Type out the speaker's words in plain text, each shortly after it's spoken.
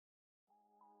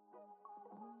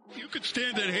You could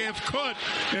stand at half court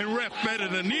and ref better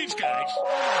than these guys.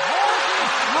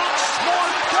 Knocks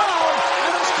Smart down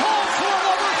and is called for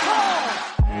another foul.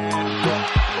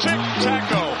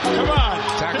 Taco, come on.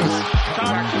 Taco's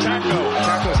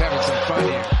having some fun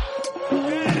here.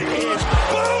 That is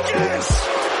bogus.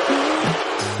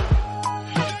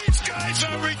 These guys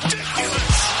are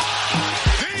ridiculous.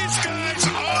 These guys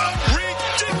are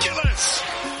ridiculous.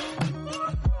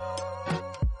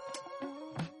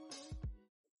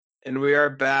 And we are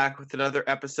back with another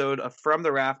episode of From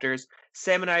the Rafters.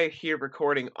 Sam and I are here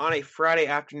recording on a Friday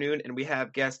afternoon, and we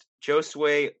have guest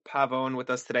Josue Pavon with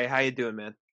us today. How you doing,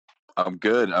 man? I'm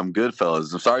good,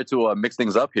 fellas. I'm sorry to mix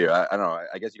things up here. I don't know.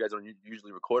 I guess you guys don't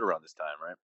usually record around this time,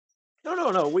 right?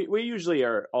 No. We usually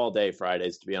are all day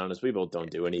Fridays, to be honest. We both don't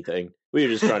do anything. We were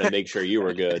just trying to make sure you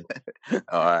were good.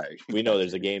 All right. We know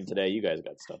there's a game today. You guys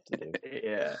got stuff to do.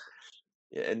 Yeah.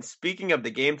 And speaking of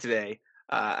the game today,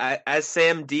 as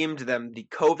Sam deemed them, the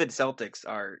COVID Celtics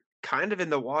are kind of in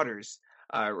the waters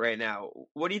right now.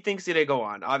 What do you think's going to go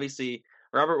on? Obviously,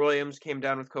 Robert Williams came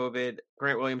down with COVID.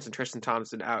 Grant Williams and Tristan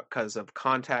Thompson out because of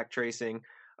contact tracing.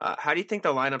 How do you think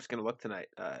the lineup's going to look tonight,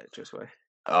 Josue?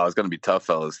 Oh, it's going to be tough,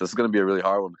 fellas. This is going to be a really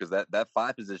hard one because that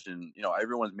 5 position,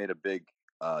 everyone's made a big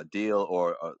deal,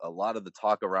 or a lot of the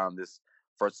talk around this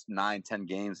first 9-10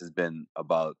 games has been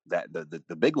about that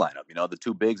the big lineup, the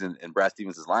 2 bigs in Brad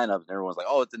Stevens' lineup, and everyone's like,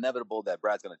 oh, it's inevitable that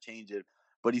Brad's going to change it,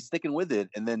 but he's sticking with it,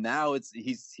 and then now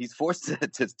he's forced to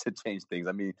change things.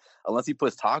 I mean, unless he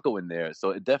puts Taco in there,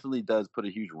 so it definitely does put a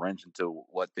huge wrench into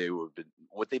what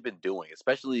they've been doing,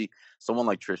 especially someone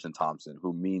like Tristan Thompson,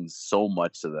 who means so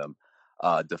much to them.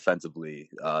 Defensively,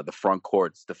 the front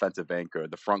court's defensive anchor,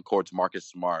 the front court's Marcus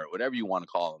Smart, whatever you want to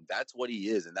call him, that's what he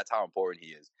is, and that's how important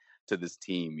he is to this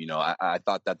team. I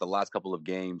thought that the last couple of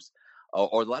games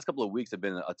or the last couple of weeks have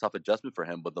been a tough adjustment for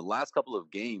him, but the last couple of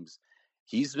games,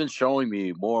 he's been showing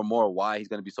me more and more why he's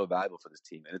going to be so valuable for this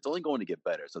team, and it's only going to get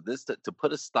better. So this to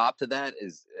put a stop to that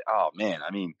is, oh man, I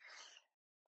mean,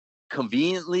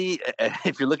 conveniently,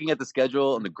 if you're looking at the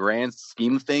schedule and the grand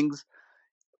scheme of things,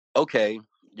 okay,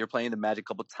 you're playing the Magic a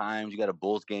couple times. You got a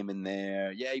Bulls game in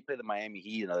there. Yeah, you play the Miami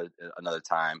Heat another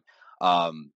time.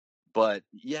 But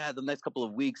yeah, the next couple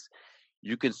of weeks,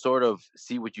 you can sort of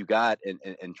see what you got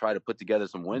and try to put together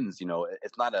some wins.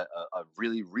 It's not a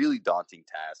really, really daunting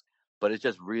task, but it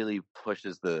just really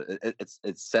pushes it's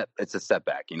a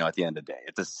setback, at the end of the day.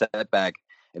 It's a setback,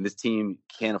 and this team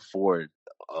can't afford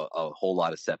a whole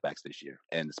lot of setbacks this year.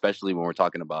 And especially when we're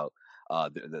talking about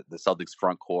the Celtics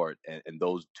front court and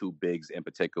those 2 bigs in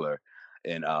particular,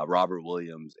 and Robert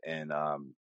Williams and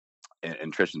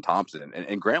Tristan Thompson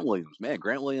and Grant Williams. Man,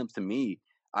 Grant Williams, to me,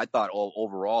 I thought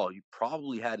overall he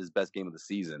probably had his best game of the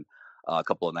season a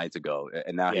couple of nights ago,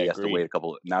 and now he has to wait a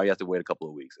couple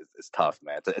of weeks. It's tough,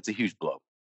 man. It's a huge blow.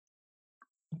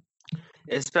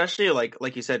 Especially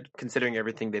like you said, considering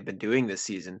everything they've been doing this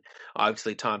season.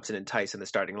 Obviously, Thompson and Tice in the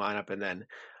starting lineup, and then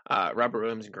Robert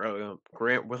Williams and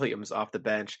Grant Williams off the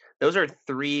bench. Those are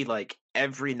 3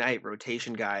 every night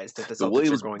rotation guys that the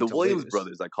Celtics are going to lose. The Williams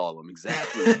brothers, I call them,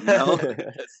 exactly.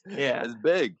 Yeah, it's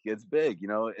big. It's big,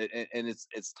 and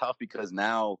it's tough because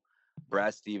now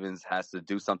Brad Stevens has to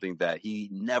do something that he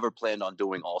never planned on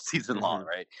doing all season long,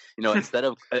 right? Instead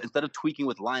of tweaking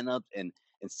with lineups and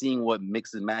seeing what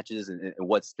mixes and matches and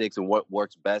what sticks and what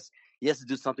works best, he has to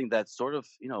do something that's sort of,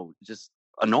 just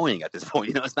annoying at this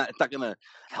point. It's not going to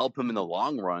help him in the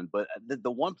long run. But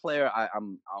the one player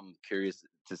I'm curious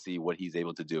to see what he's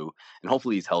able to do, and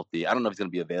hopefully he's healthy. I don't know if he's going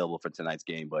to be available for tonight's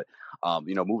game, but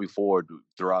moving forward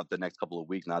throughout the next couple of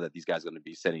weeks, now that these guys are going to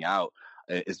be sitting out,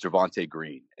 is Javonte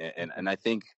Green, and I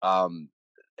think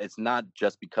it's not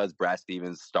just because Brad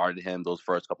Stevens started him those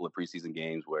first couple of preseason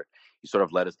games where he sort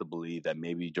of led us to believe that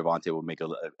maybe Javonte will make a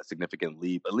significant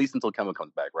leap, at least until Kemba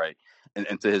comes back, right, and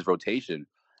into his rotation.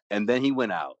 And then he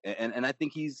went out. And I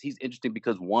think he's interesting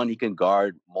because, one, he can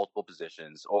guard multiple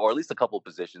positions, or at least a couple of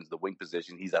positions, the wing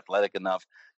position. He's athletic enough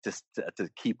to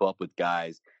keep up with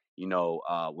guys.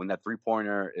 When that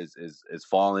 3-pointer is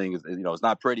falling, it's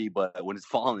not pretty, but when it's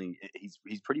falling,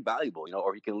 he's pretty valuable,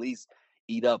 or he can at least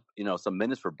eat up, some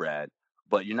minutes for Brad.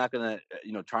 But you're not going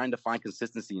to, trying to find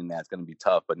consistency in that's going to be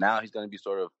tough. But now he's going to be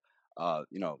sort of,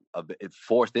 a bit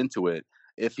forced into it.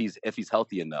 If he's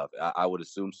healthy enough, I would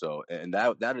assume so, and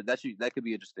that could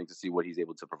be interesting to see what he's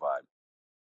able to provide.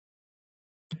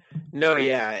 No,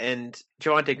 yeah, and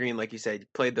Javonte Green, like you said,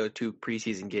 played those 2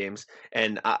 preseason games,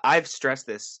 and I've stressed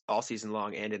this all season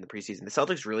long and in the preseason. The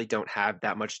Celtics really don't have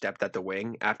that much depth at the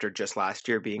wing after just last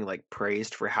year being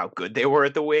praised for how good they were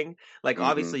at the wing.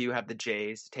 Obviously you have the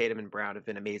Jays, Tatum and Brown have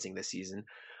been amazing this season,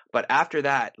 but after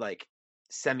that,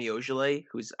 Semi Ojeleye,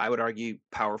 who's I would argue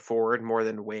power forward more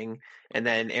than wing, and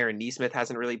then Aaron Nesmith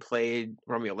hasn't really played.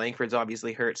 Romeo Langford's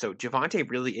obviously hurt, so Javonte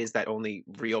really is that only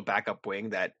real backup wing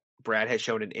that Brad has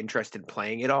shown an interest in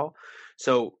playing at all.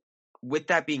 So with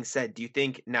that being said, do you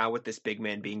think now with this big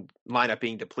man lineup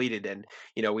being depleted, and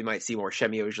we might see more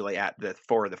Semi Ojeleye at the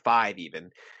 4 or the 5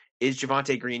 even, is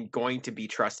Javonte Green going to be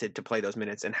trusted to play those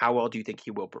minutes, and how well do you think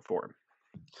he will perform?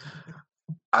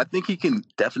 I think he can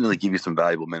definitely give you some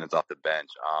valuable minutes off the bench.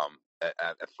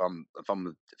 If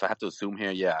I have to assume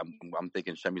here, yeah, I'm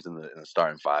thinking Shemi's in the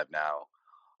starting 5 now.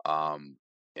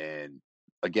 And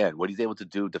again, what he's able to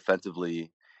do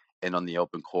defensively and on the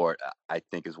open court, I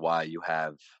think is why you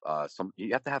have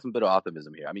you have to have some bit of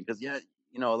optimism here. I mean, because a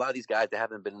lot of these guys, they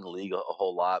haven't been in the league a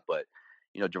whole lot, but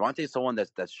Javonte is someone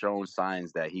that's shown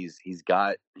signs that he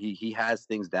has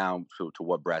things down to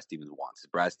what Brad Stevens wants.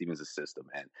 Brad Stevens' system,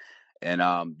 and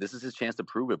this is his chance to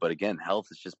prove it. But again, health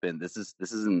has just been this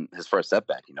isn't his first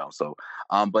setback, So,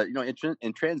 but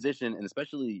in transition and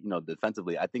especially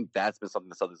defensively, I think that's been something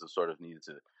the Celtics have sort of needed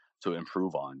to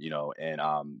improve on,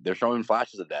 and they're showing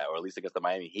flashes of that, or at least against the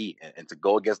Miami Heat, and to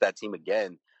go against that team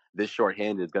again this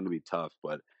shorthanded is going to be tough.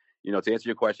 But to answer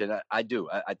your question, I do.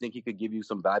 I think he could give you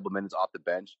some valuable minutes off the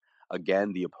bench.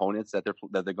 Again, the opponents that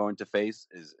they're going to face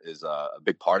is a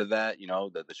big part of that.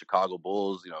 The Chicago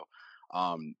Bulls.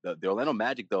 The Orlando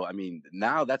Magic, though. I mean,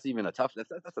 now that's even a tough.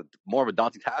 That's a more of a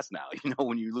daunting task now.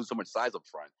 When you lose so much size up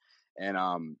front, and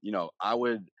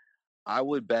I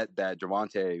would bet that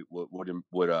Javonte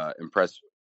would impress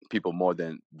people more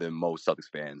than most Celtics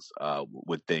fans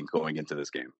would think going into this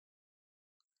game.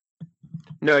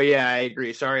 No, yeah, I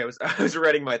agree. Sorry, I was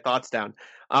writing my thoughts down.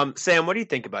 Sam, what do you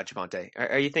think about Javonte?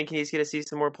 Are you thinking he's going to see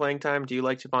some more playing time? Do you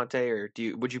like Javonte, or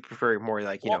would you prefer more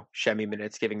like Shemi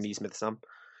minutes, giving Nesmith some?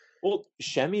 Well,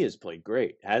 Shemi has played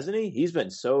great, hasn't he? He's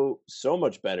been so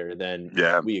much better than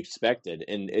we expected,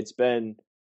 and it's been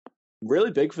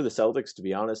really big for the Celtics. To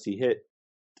be honest, he hit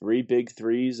 3 big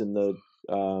threes in the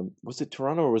was it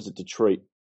Toronto or was it Detroit?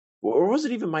 Or was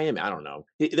it even Miami? I don't know.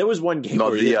 There was one game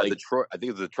where Detroit. I think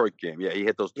it was the Detroit game. Yeah, he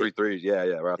hit those 3 threes. Yeah,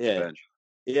 right off the bench.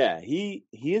 Yeah, he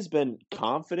has been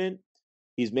confident.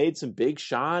 He's made some big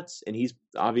shots, and he's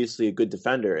obviously a good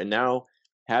defender. And now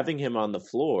having him on the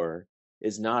floor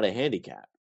is not a handicap.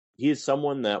 He is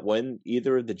someone that when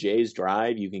either of the Jays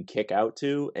drive, you can kick out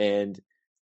to, and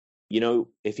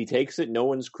if he takes it, no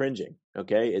one's cringing.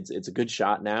 Okay, it's a good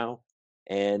shot now,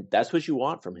 and that's what you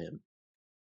want from him.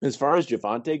 As far as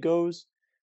Javonte goes,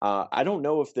 I don't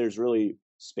know if there's really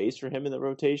space for him in the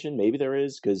rotation. Maybe there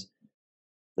is, because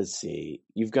let's see.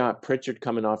 You've got Pritchard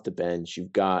coming off the bench.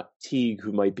 You've got Teague,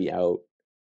 who might be out.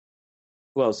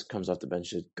 Who else comes off the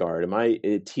bench at guard?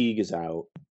 Teague is out.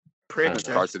 Pritchard.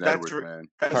 Carson Edwards, man.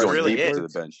 That's really it. To the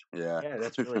bench. Yeah,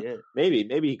 that's really it.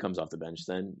 Maybe he comes off the bench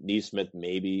then. Nesmith,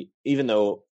 maybe. Even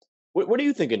though, what do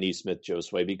you think of Nesmith,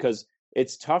 Josue? Because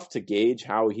it's tough to gauge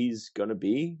how he's going to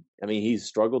be. I mean, he's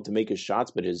struggled to make his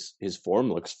shots, but his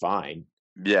form looks fine.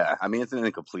 Yeah, I mean, it's an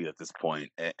incomplete at this point.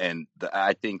 And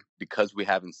I think because we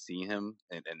haven't seen him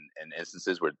in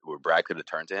instances where Brad could have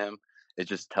turned to him, it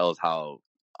just tells how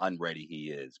unready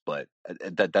he is. But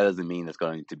that doesn't mean it's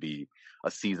going to be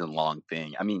a season-long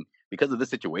thing. I mean, because of this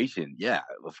situation, yeah,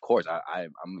 of course,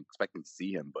 I'm expecting to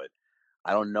see him, but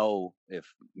I don't know if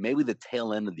maybe the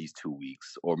tail end of these 2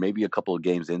 weeks or maybe a couple of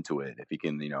games into it, if he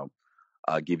can,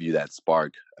 give you that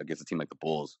spark against a team like the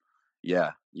Bulls.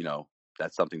 Yeah,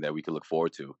 that's something that we could look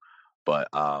forward to. But,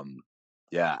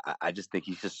 yeah, I just think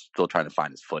he's just still trying to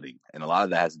find his footing. And a lot of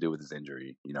that has to do with his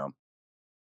injury,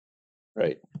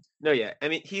 Right. No, yeah. I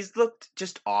mean, he's looked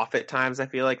just off at times, I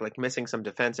feel like missing some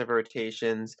defensive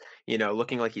rotations,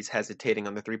 looking like he's hesitating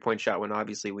on the 3-point shot when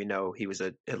obviously we know he was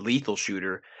a lethal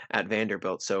shooter at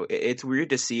Vanderbilt. So it's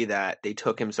weird to see that they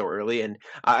took him so early. And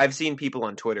I've seen people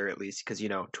on Twitter, at least, because,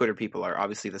 Twitter people are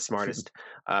obviously the smartest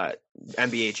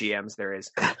NBA GMs there is.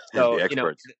 So, the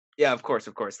experts. Yeah, of course.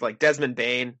 Like Desmond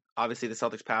Bane, obviously the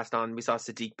Celtics passed on. We saw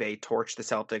Sadiq Bey torch the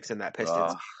Celtics in that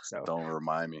Pistons. So don't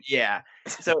remind me. Yeah,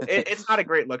 so it's not a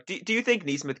great look. Do you think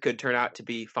Nesmith could turn out to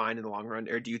be fine in the long run,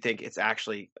 or do you think it's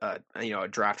actually a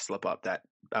draft slip up that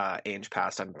Ainge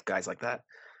passed on guys like that?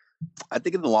 I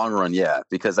think in the long run, yeah,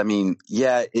 because I mean,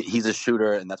 he's a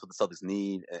shooter, and that's what the Celtics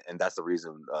need, and that's the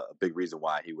reason, a big reason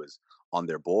why he was on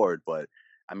their board. But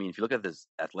I mean, if you look at his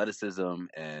athleticism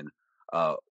and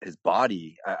his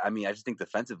body, I mean, I just think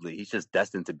defensively, he's just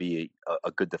destined to be a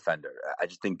good defender. I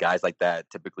just think guys like that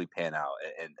typically pan out.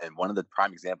 And one of the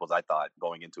prime examples I thought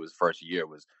going into his first year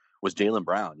was Jaylen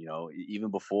Brown. Even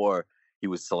before he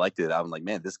was selected, I'm like,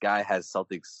 man, this guy has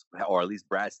Celtics, or at least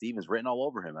Brad Stevens, written all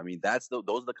over him. I mean, those are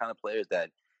the kind of players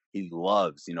that he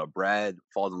loves. Brad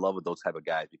falls in love with those type of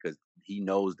guys because he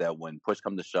knows that when push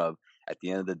comes to shove, at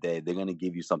the end of the day, they're going to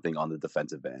give you something on the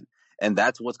defensive end. And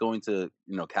that's what's going to,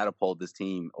 catapult this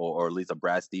team or at least a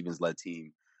Brad Stevens-led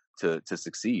team to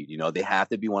succeed. They have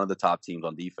to be one of the top teams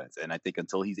on defense. And I think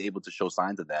until he's able to show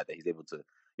signs of that he's able to,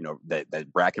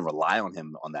 that Brad can rely on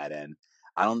him on that end,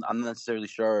 I'm not necessarily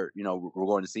sure, we're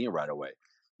going to see him right away.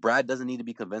 Brad doesn't need to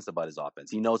be convinced about his offense.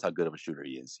 He knows how good of a shooter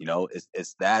he is.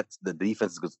 It's that the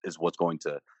defense is what's going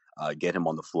to get him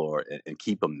on the floor and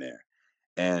keep him there.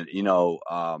 And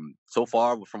so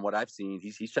far from what I've seen,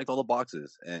 he's checked all the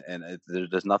boxes, and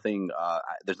there's nothing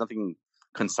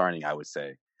concerning, I would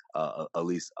say, at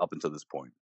least up until this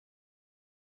point.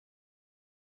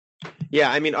 Yeah,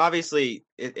 I mean, obviously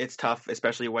it's tough,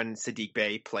 especially when Saddiq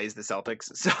Bey plays the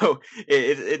Celtics. So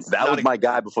it's that was my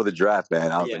guy before the draft,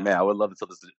 man. I was like, man, I would love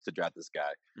to draft this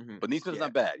guy. Mm-hmm. But Neesmith's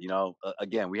not bad.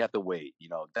 Again, we have to wait.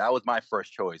 That was my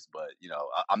first choice, but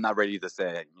I'm not ready to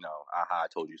say, aha, I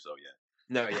told you so yet.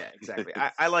 No, yeah, exactly.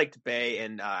 I liked Bey,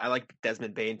 and I like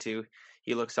Desmond Bane too.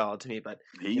 He looks solid to me, but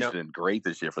he's been great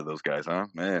this year for those guys, huh?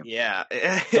 Man. Yeah.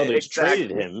 So they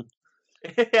traded him.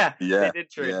 Yeah, they did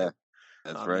trade him.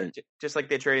 That's right. Just like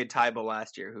they traded Tybal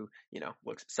last year, who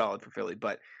looks solid for Philly.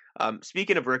 But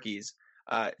speaking of rookies,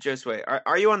 Josue,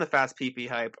 are you on the fast PP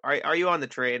hype? Are you on the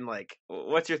train? Like,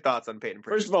 what's your thoughts on Peyton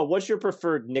Pritchard? First of all, what's your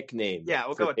preferred nickname? Yeah,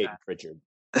 we'll go with Peyton that. Pritchard.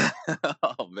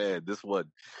 Oh man, this one,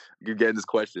 you're getting this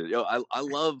question. Yo, I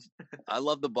love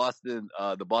the Boston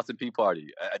Tea Party.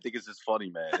 I think it's just funny,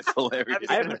 man. It's hilarious.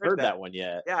 I haven't heard that one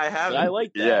yet. Yeah, I haven't. I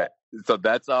like that. Yeah. So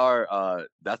that's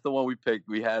that's the one we picked.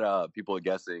 We had people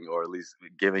guessing or at least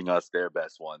giving us their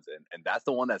best ones, and that's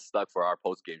the one that stuck for our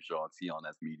post game show on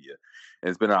CLNS Media. And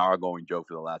it's been an ongoing joke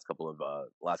for the last couple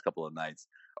of nights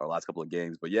or last couple of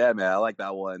games. But yeah, man, I like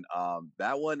that one.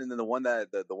 That one, and then the one that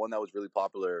was really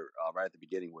popular right at the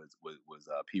beginning was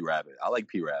P Rabbit. I like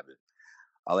P Rabbit.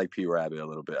 I like P Rabbit a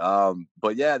little bit.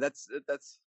 But yeah, that's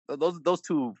those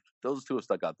two have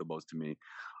stuck out the most to me.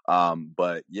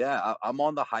 But yeah, I'm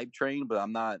on the hype train, but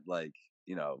I'm not like,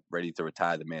 ready to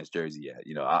retire the man's jersey yet.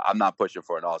 I'm not pushing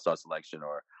for an all-star selection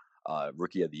or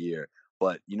rookie of the year,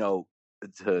 but to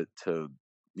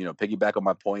piggyback on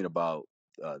my point about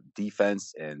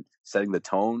defense and setting the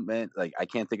tone, man, like I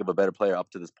can't think of a better player up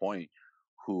to this point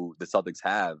who the Celtics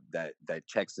have that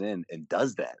checks in and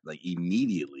does that like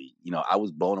immediately. I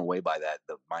was blown away by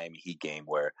the Miami Heat game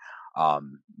where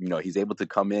he's able to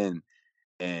come in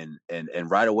and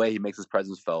right away he makes his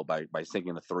presence felt by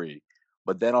sinking a three.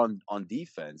 But then on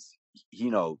defense,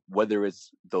 whether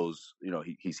it's those,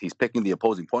 he's picking the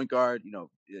opposing point guard,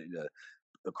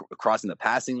 crossing the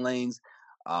passing lanes,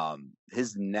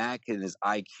 his knack and his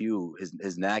IQ,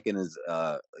 his knack and his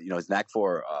his knack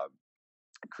for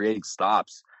creating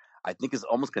stops, I think is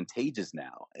almost contagious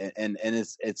now. And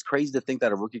it's crazy to think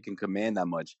that a rookie can command that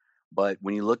much. But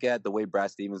when you look at the way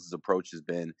Brad Stevens' approach has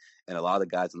been, and a lot of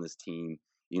the guys on this team,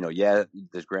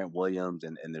 there's Grant Williams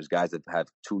and there's guys that have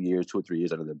 2 or 3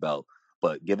 years under their belt.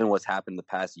 But given what's happened the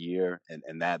past year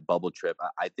and that bubble trip,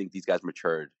 I think these guys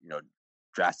matured,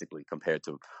 drastically compared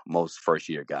to most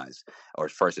first-year guys or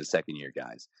first and second-year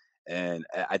guys. And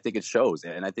I think it shows.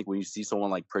 And I think when you see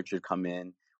someone like Pritchard come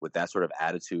in with that sort of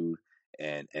attitude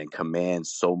and command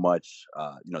so much,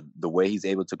 the way he's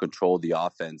able to control the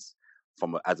offense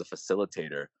as a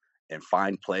facilitator and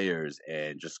find players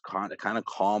and just kind of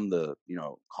calm the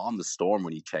storm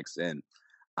when he checks in,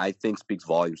 I think speaks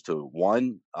volumes to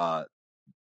one,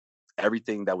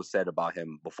 everything that was said about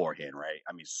him beforehand, right?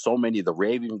 I mean, so many of the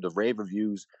rave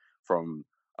reviews from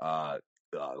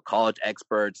college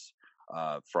experts,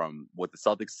 from what the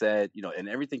Celtics said, and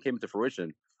everything came into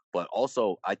fruition. But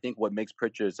also, I think what makes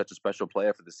Pritchard such a special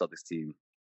player for the Celtics team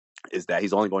is that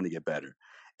he's only going to get better,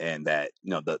 and that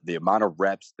the amount of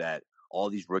reps that all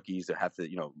these rookies that have to,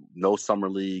 no summer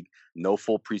league, no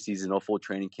full preseason, no full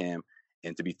training camp,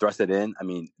 and to be thrusted in, I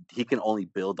mean, he can only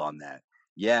build on that.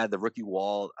 Yeah, the rookie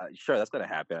wall, sure, that's going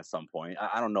to happen at some point.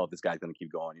 I don't know if this guy's going to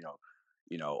keep going,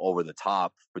 over the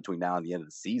top between now and the end of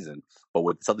the season. But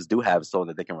what the Celtics do have is someone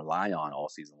that they can rely on all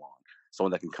season long,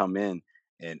 someone that can come in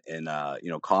and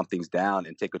calm things down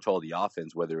and take control of the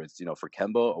offense, whether it's, for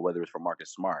Kemba or whether it's for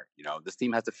Marcus Smart. This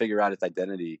team has to figure out its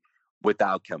identity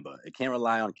without Kemba. It can't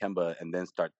rely on Kemba and then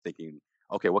start thinking,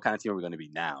 okay, what kind of team are we going to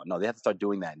be now? No, they have to start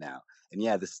doing that now. And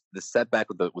yeah, the setback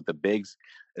with the bigs,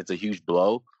 it's a huge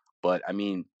blow. But I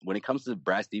mean, when it comes to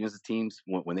Brad Stevens' teams,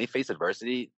 when they face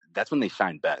adversity, that's when they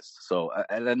shine best. So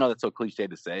I know that's so cliche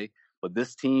to say, but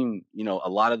this team, a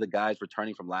lot of the guys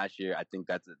returning from last year, I think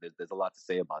there's a lot to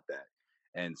say about that.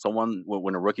 And someone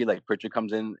when a rookie like Pritchard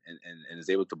comes in and is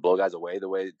able to blow guys away the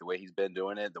way he's been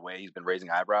doing it, the way he's been raising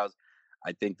eyebrows,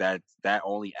 I think that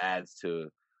only adds to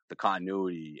the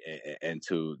continuity and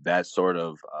to that sort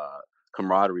of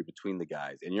camaraderie between the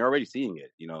guys. And you're already seeing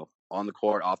it, on the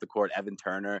court, off the court. Evan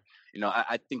Turner,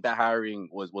 I think that hiring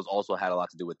was also had a lot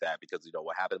to do with that because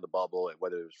what happened in the bubble and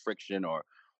whether it was friction or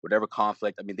whatever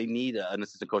conflict. I mean, they need an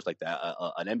assistant coach like that,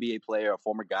 an NBA player, a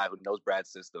former guy who knows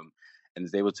Brad's system and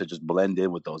is able to just blend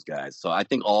in with those guys. So I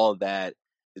think all of that,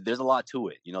 there's a lot to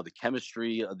it. The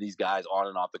chemistry of these guys on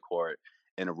and off the court,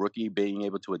 and a rookie being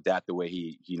able to adapt the way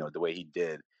he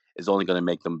did is only going to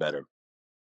make them better.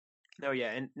 Oh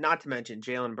yeah, and not to mention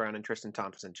Jaylen Brown and Tristan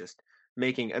Thompson just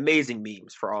making amazing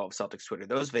memes for all of Celtics Twitter.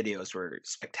 Those videos were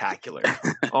spectacular.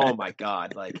 Oh my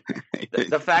god! Like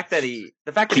the fact that he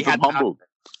Keep had him humble.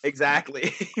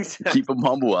 Exactly. Keep him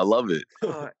humble. I love it.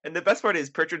 And the best part is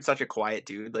Pritchard's such a quiet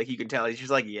dude. Like you can tell he's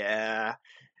just like, yeah,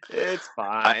 it's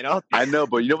fine. I know,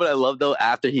 but you know what I love though?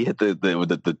 After he hit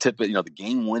the tip, the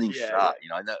game-winning shot.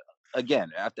 I know.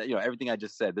 Again, after everything I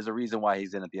just said, there's a reason why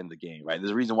he's in at the end of the game, right?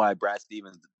 There's a reason why Brad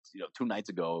Stevens, 2 nights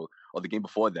ago or the game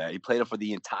before that, he played him for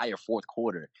the entire fourth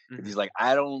quarter. Mm-hmm. He's like,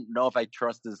 I don't know if I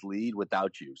trust this lead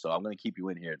without you, so I'm going to keep you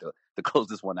in here to close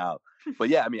this one out. But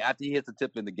yeah, I mean, after he hits the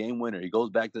tip in the game winner, he goes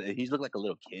back to he's looked like a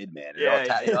little kid, man.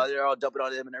 They're all jumping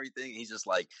on him and everything. He's just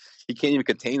like he can't even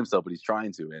contain himself, but he's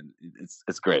trying to, and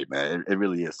it's great, man. It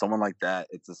really is. Someone like that,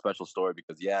 it's a special story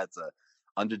because it's a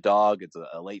underdog, it's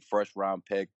a late first round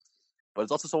pick. But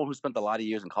it's also someone who spent a lot of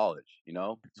years in college,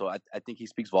 So I think he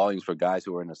speaks volumes for guys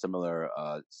who are in a similar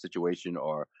situation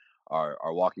or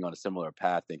are walking on a similar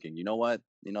path thinking, you know what,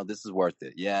 this is worth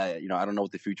it. Yeah, I don't know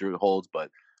what the future holds, but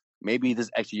maybe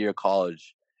this extra year of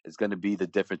college is going to be the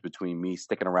difference between me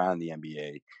sticking around in the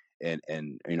NBA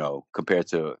and compared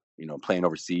to, playing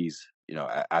overseas,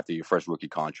 after your first rookie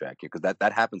contract. Because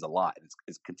that happens a lot.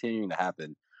 It's continuing to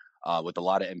happen with a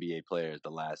lot of NBA players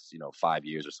the last, 5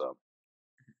 years or so.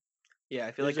 Yeah,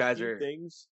 I feel like guys are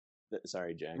things.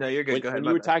 Sorry, Jack. No, you're good. Go ahead. When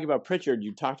you were talking about Pritchard,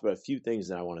 you talked about a few things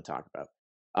that I want to talk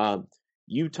about.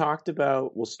 You talked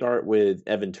about. We'll start with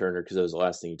Evan Turner because that was the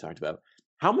last thing you talked about.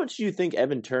 How much do you think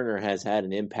Evan Turner has had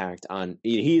an impact on?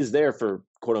 He is there for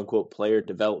quote unquote player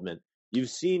development. You've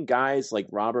seen guys like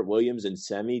Robert Williams and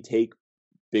Semi take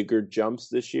bigger jumps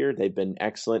this year. They've been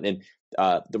excellent, and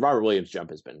the Robert Williams jump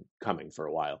has been coming for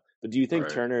a while. But do you think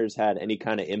Turner's had any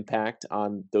kind of impact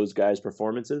on those guys'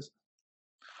 performances?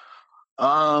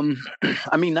 I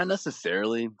mean, not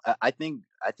necessarily. I think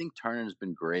Turner's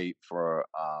been great for,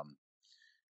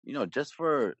 just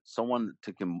for someone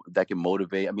that can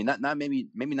motivate. I mean, not maybe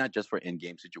not just for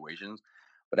in-game situations,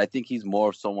 but I think he's more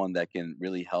of someone that can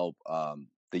really help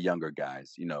the younger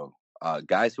guys.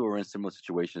 Guys who are in similar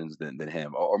situations than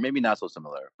him, or maybe not so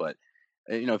similar. But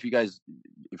if you guys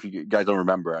don't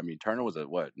remember, I mean, Turner was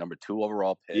number 2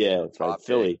 overall pick. Yeah, from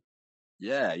Philly.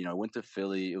 Yeah, went to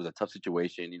Philly. It was a tough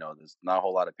situation. There's not a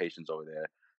whole lot of patience over there.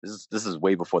 This is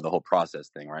way before the whole process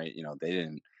thing, right?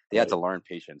 They had to learn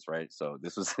patience, right? So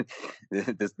this was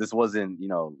this wasn't,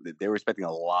 they were expecting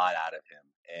a lot out of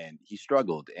him, and he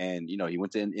struggled. And he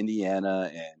went to Indiana,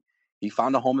 and he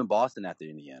found a home in Boston after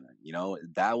Indiana.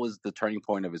 That was the turning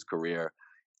point of his career.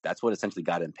 That's what essentially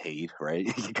got him paid, right?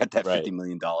 He got that $50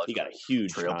 million. He got a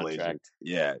huge contract.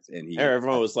 Yeah, and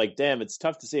everyone was like, "Damn, it's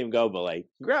tough to see him go," but like,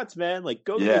 congrats, man! Like,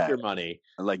 go make your money.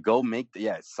 Like, go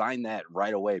sign that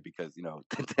right away because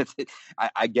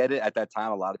I get it. At that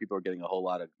time, a lot of people are getting a whole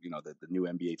lot of the new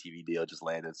NBA TV deal just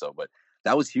landed. So, but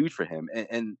that was huge for him,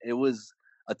 and it was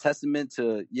a testament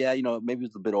to maybe it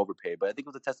was a bit overpaid, but I think it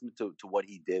was a testament to what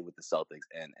he did with the Celtics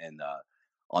and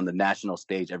on the national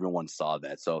stage, everyone saw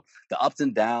that. So the ups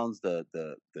and downs,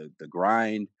 the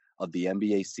grind of the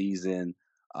NBA season,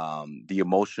 the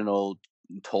emotional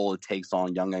toll it takes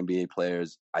on young NBA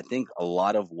players. I think a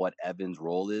lot of what Evan's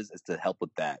role is to help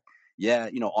with that. Yeah,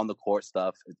 on the court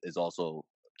stuff is also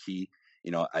key.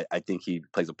 I think he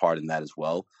plays a part in that as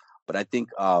well. But I think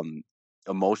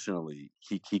emotionally,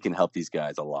 he can help these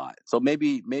guys a lot. So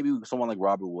maybe someone like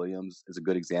Robert Williams is a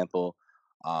good example.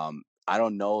 I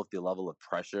don't know if the level of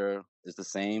pressure is the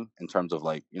same in terms of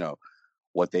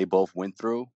what they both went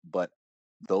through, but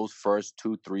those first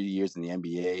 2-3 years in the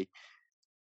NBA,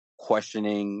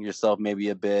 questioning yourself maybe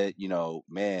a bit,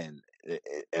 man,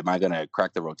 am I going to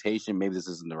crack the rotation? Maybe this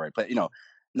isn't the right play.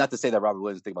 Not to say that Robert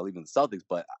Williams think about leaving the Celtics,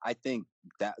 but I think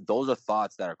that those are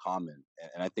thoughts that are common.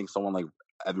 And I think someone like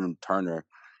Evan Turner,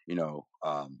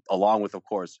 along with, of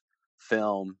course,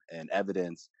 film and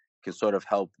evidence can sort of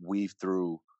help weave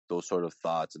through those sort of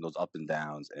thoughts and those up and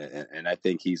downs, and I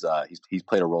think he's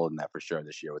played a role in that for sure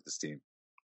this year with this team.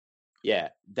 Yeah,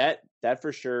 that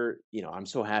for sure. I'm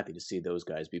so happy to see those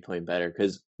guys be playing better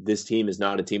because this team is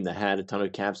not a team that had a ton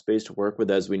of cap space to work with.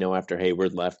 As we know, after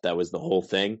Hayward left, that was the whole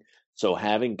thing. So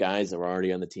having guys that are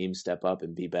already on the team step up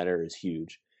and be better is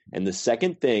huge. And the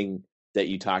second thing that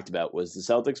you talked about was the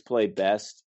Celtics play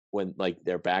best when like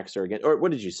their backs are against. Or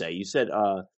what did you say? You said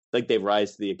like they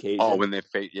rise to the occasion. Oh, when they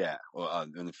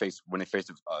face, when they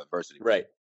face adversity, right.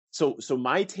 So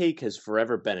my take has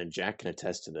forever been, and Jack can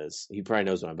attest to this. He probably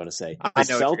knows what I'm about to say. I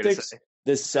know what you're gonna say.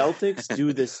 The Celtics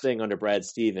do this thing under Brad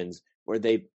Stevens where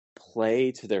they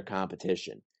play to their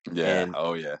competition. Yeah. And,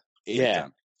 yeah.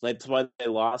 That's why they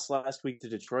lost last week to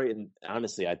Detroit, and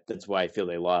honestly, that's why I feel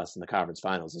they lost in the conference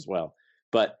finals as well.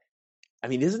 But I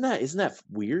mean, isn't that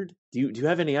weird? Do you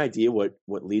have any idea what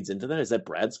leads into that? Is that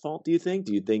Brad's fault? Do you think?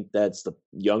 Do you think that's the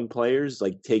young players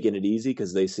like taking it easy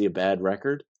because they see a bad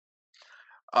record?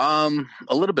 A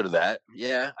little bit of that.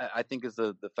 Yeah, I think it's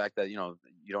the fact that, you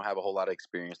don't have a whole lot of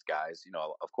experienced guys.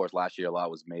 Of course, last year a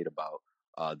lot was made about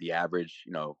the average.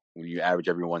 When you average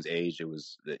everyone's age, it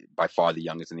was by far the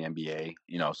youngest in the NBA.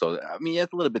 So I mean,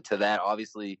 it's a little bit to that.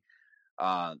 Obviously,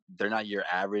 they're not your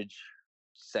average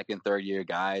second, third year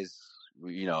guys.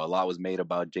 A lot was made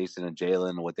about Jason and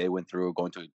Jalen and what they went through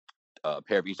going to a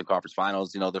pair of Eastern Conference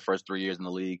Finals. Their first 3 years in the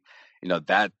league.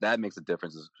 That makes a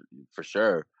difference for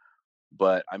sure.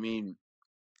 But I mean,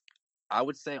 I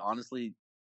would say honestly,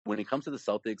 when it comes to the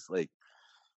Celtics, like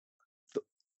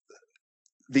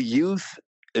the youth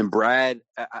and Brad,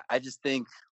 I just think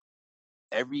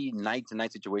every night to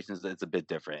night situation it's a bit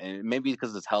different, and maybe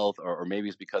because it's health, or maybe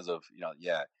it's because of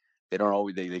they don't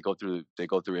always they go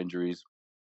through injuries,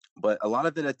 but a lot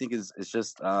of it I think is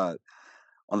just on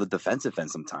the defensive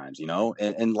end sometimes,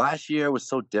 and last year was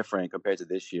so different compared to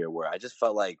this year where I just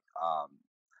felt like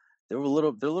they're a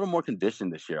little more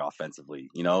conditioned this year offensively.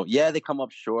 They come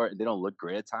up short and they don't look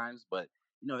great at times, but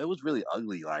it was really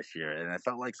ugly last year. And I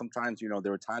felt like sometimes,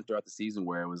 there were times throughout the season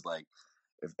where it was like,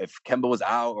 if Kemba was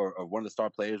out or one of the star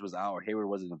players was out or Hayward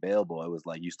wasn't available, it was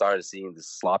like you started seeing this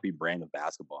sloppy brand of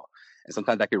basketball. And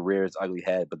sometimes that could rear its ugly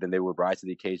head, but then they would rise to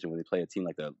the occasion when they play a team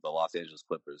like the Los Angeles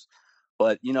Clippers.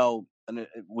 But,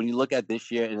 when you look at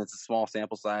this year, and it's a small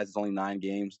sample size, it's only 9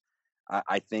 games,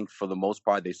 I think for the most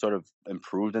part, they sort of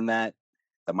improved in that.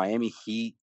 The Miami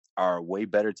Heat are a way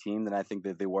better team than I think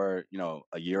that they were,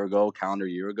 a year ago, calendar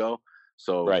year ago.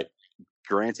 So, right.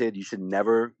 Granted, you should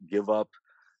never give up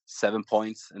 7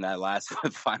 points in that last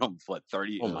final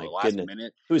 30 last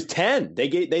minute. It was 10. They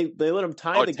let them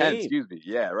tie the 10, game. Excuse me.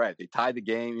 Yeah, right. They tied the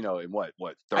game. In what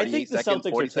 38 seconds? I think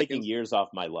the Celtics are taking years off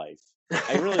my life.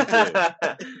 I really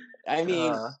do. I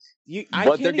mean,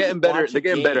 but they're getting better. They're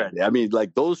getting better at it. I mean,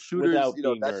 like those shooters.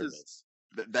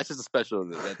 That's just a special.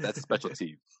 That's a special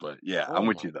team. But yeah, I'm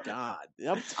with you though. God,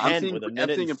 up 10 with a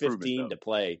minute and 15 to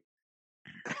play.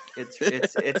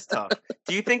 It's tough.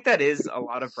 Do you think that is a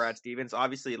lot of Brad Stevens?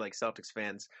 Obviously, like Celtics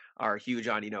fans are huge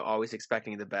on always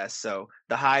expecting the best. So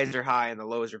the highs are high and the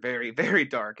lows are very, very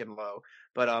dark and low.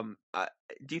 But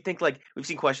do you think, like, we've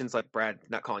seen questions like Brad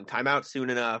not calling timeout soon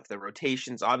enough, the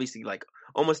rotations? Obviously, like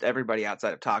almost everybody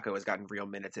outside of Taco has gotten real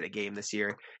minutes in a game this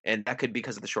year, and that could be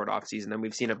because of the short off season. And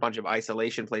we've seen a bunch of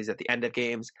isolation plays at the end of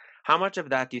games. How much of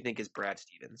that do you think is Brad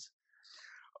Stevens?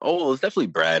 Oh, well, it's definitely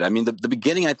Brad. I mean, the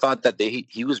beginning, I thought that he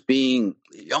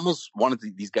almost wanted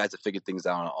these guys to figure things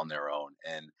out on their own.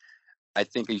 And I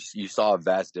think you saw a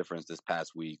vast difference this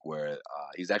past week where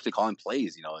he's actually calling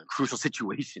plays, in crucial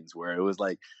situations where it was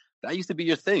like, that used to be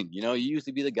your thing. You used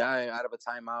to be the guy out of a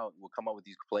timeout will come up with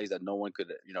these plays that no one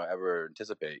could, ever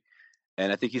anticipate.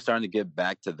 And I think he's starting to get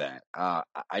back to that.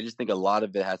 I just think a lot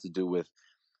of it has to do with,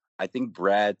 I think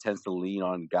Brad tends to lean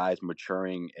on guys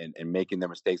maturing and making their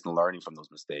mistakes and learning from those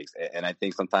mistakes. And I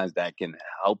think sometimes that can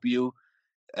help you.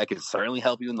 That can certainly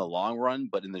help you in the long run,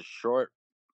 but in the short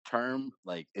term,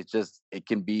 like it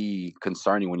can be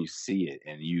concerning when you see it.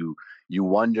 And you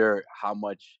wonder how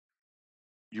much.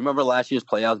 You remember last year's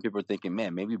playoffs and people were thinking,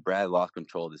 man, maybe Brad lost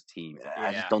control of this team. Yeah.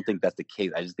 I just don't think that's the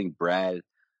case. I just think Brad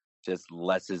just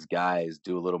lets his guys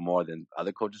do a little more than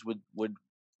other coaches would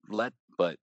let,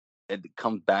 but it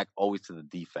comes back always to the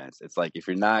defense. It's like if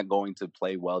you're not going to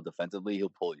play well defensively, he'll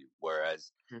pull you.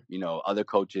 Whereas, other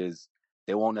coaches,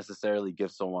 they won't necessarily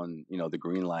give someone, the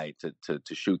green light to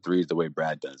shoot threes the way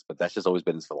Brad does. But that's just always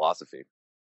been his philosophy.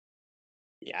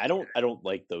 Yeah, I don't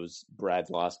like those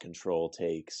Brad lost control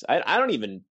takes. I don't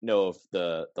even know if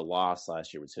the loss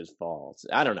last year was his fault.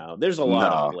 I don't know. There's a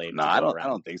lot of blame. No, I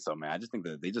don't think so, man. I just think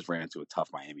that they just ran into a tough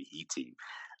Miami Heat team.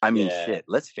 I mean, shit.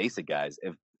 Let's face it, guys.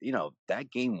 If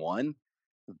that game 1,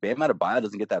 if Bam Adebayo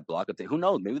doesn't get that block up there, who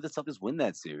knows? Maybe the Celtics win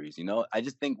that series. I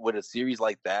just think with a series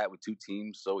like that, with two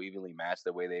teams so evenly matched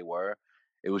the way they were,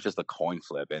 it was just a coin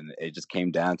flip, and it just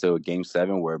came down to a Game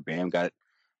 7 where Bam got,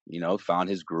 found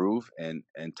his groove and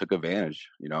took advantage.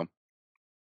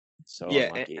 So Yeah,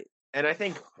 unlucky. and I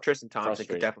think Tristan Thompson could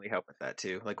Frustrating. definitely help with that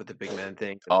too, like with the big man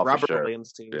thing. Oh, for Robert sure.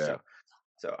 Williams too. Yeah.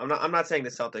 So I'm not saying the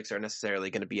Celtics are necessarily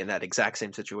going to be in that exact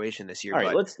same situation this year. All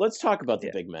right, but let's talk about the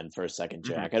yeah. big men for a second, Mhm.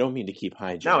 Jack. I don't mean to keep No,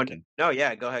 hijacking.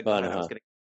 yeah, go ahead. But, I was going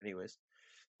to, anyways.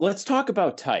 Let's talk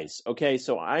about Tice. Okay,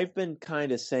 so I've been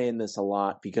kind of saying this a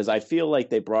lot because I feel like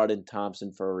they brought in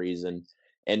Thompson for a reason.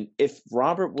 And if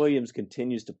Robert Williams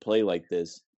continues to play like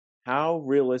this, how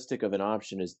realistic of an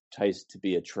option is Tice to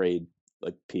be a trade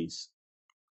piece?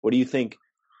 What do you think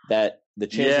that the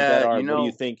chances of that are? What do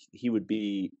you think he would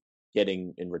be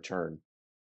getting in return?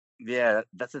 Yeah,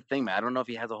 that's the thing, man. I don't know if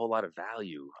he has a whole lot of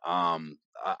value.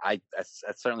 That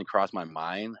certainly crossed my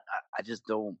mind. I just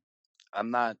don't. I'm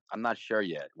not sure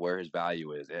yet where his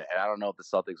value is, and I don't know if the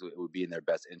Celtics would be in their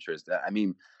best interest. I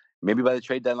mean, maybe by the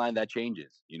trade deadline that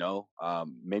changes.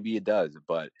 Maybe it does,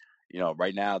 but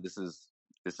right now this is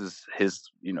his.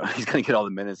 He's gonna get all the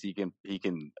minutes he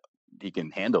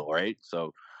can handle, right?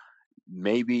 So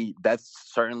maybe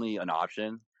that's certainly an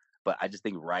option, but I just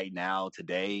think right now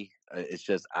today it's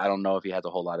just I don't know if he has a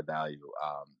whole lot of value.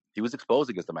 He was exposed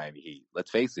against the Miami Heat.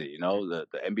 Let's face it, the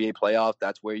NBA playoff,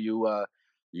 that's where you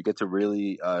get to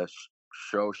really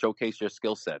showcase your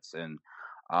skill sets. And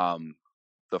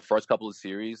the first couple of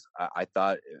series, I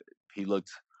thought he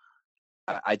looked.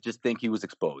 I just think he was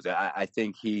exposed. I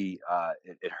think it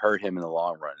hurt him in the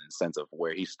long run in the sense of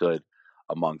where he stood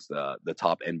amongst the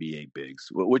top NBA bigs,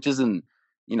 which isn't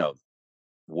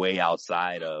way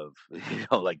outside of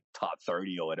like top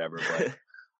 30 or whatever. But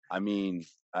I mean,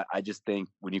 I just think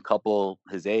when you couple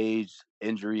his age,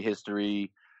 injury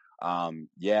history.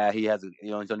 He has,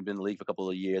 he's only been in the league for a couple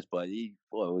of years, but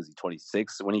was he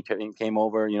 26 when he came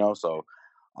over, so,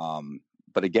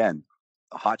 but again,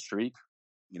 a hot streak,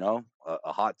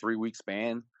 a hot 3-week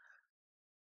span.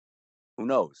 Who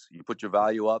knows? You put your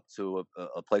value up to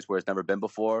a place where it's never been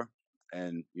before,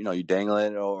 and, you dangle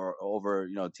it over,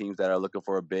 teams that are looking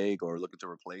for a big or looking to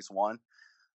replace one.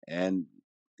 And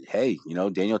hey,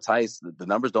 Daniel Tice, the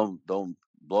numbers don't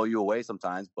blow you away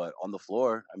sometimes, but on the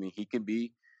floor, I mean, he can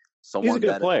be someone He's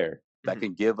a good player that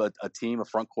can give a team a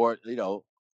front court,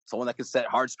 someone that can set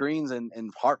hard screens and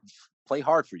play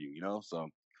hard for you, So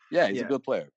yeah, he's a good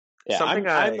player. Yeah,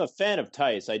 I'm a fan of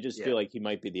Tice. I just feel like he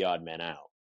might be the odd man out.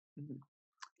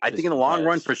 I think in the long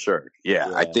run, for sure.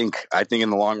 Yeah. I think in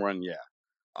the long run,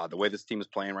 the way this team is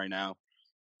playing right now.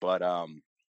 But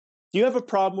do you have a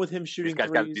problem with him shooting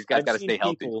threes? These guys got to stay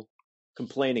healthy. People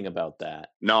complaining about that.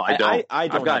 No, I don't.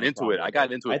 I've gotten into it. I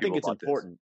think it's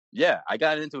important. Yeah, I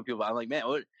got into it. People, I'm like, man,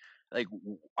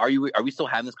 are we still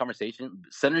having this conversation?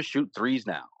 Centers shoot threes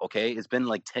now. Okay, it's been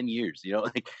like 10 years,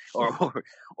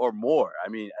 or more. I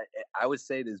mean, I would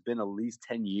say there's been at least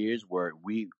 10 years where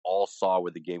we all saw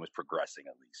where the game was progressing,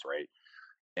 at least, right?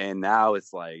 And now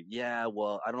it's like, yeah,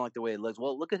 well, I don't like the way it looks.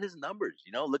 Well, look at his numbers.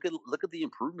 Look at the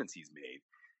improvements he's made.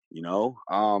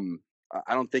 I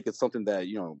don't think it's something that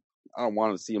I don't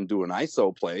want to see him do an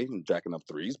ISO play and jacking up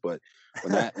threes, but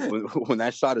when that when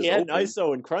that shot is open, an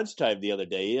ISO in crunch time the other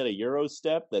day. He had a Euro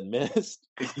step that missed.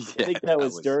 I think that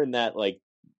was during that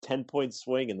 10-point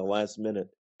swing in the last minute.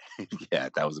 Yeah,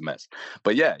 that was a mess.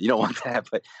 But yeah, you don't want that.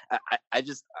 But I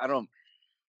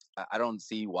don't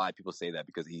see why people say that,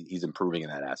 because he's improving in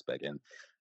that aspect, and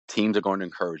teams are going to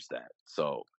encourage that.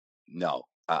 So no,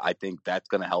 I think that's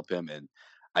going to help him, and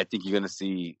I think you're going to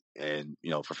see, and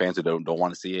for fans who don't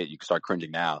want to see it, you can start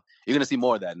cringing now. You're going to see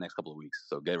more of that in the next couple of weeks.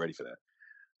 So get ready for that.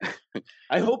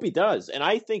 I hope he does, and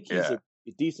I think he's a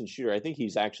decent shooter. I think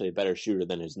he's actually a better shooter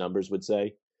than his numbers would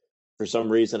say. For some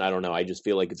reason, I don't know. I just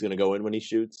feel like it's going to go in when he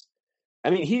shoots. I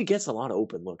mean, he gets a lot of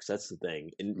open looks. That's the thing,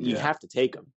 and you have to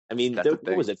take them. I mean,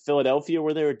 what was it, Philadelphia,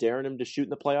 where they were daring him to shoot in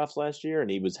the playoffs last year, and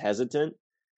he was hesitant,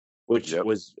 which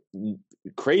was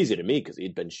crazy to me because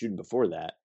he'd been shooting before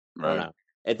that. Right. I don't know.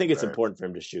 I think it's important for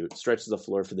him to shoot, stretches the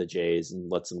floor for the Jays, and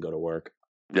lets them go to work.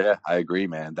 Yeah, I agree,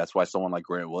 man. That's why someone like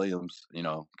Grant Williams,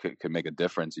 could make a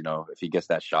difference. If he gets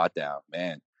that shot down,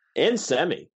 man. And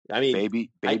Semi, I mean,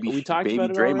 baby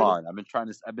Draymond. I've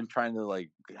been trying to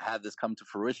have this come to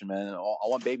fruition, man. I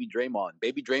want baby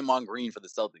Draymond Green for the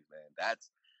Celtics, man.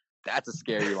 That's a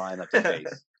scary lineup to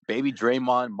face. Baby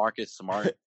Draymond, Marcus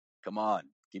Smart. Come on,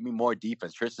 give me more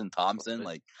defense. Tristan Thompson,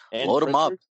 load him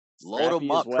up. Load him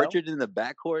up. Well. Pritchard in the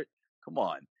backcourt. Come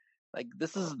on.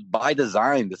 This is by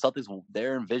design. The Celtics,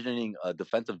 they're envisioning a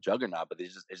defensive juggernaut, but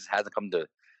it just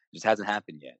hasn't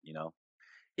happened yet,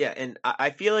 Yeah, and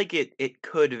I feel like it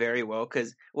could very well,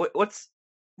 because what's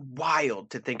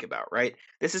wild to think about, right?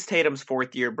 This is Tatum's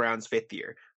 4th year, Brown's 5th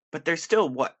year. but they're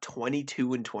still,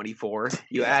 22 and 24?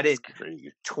 You Yeah, added it's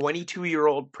crazy.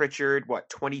 22-year-old Pritchard,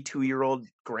 22-year-old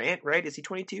Grant, right? Is he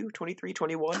 22, 23,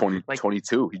 21?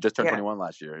 22. He just turned Yeah, 21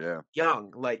 last year. Yeah.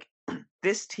 young.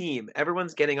 This team,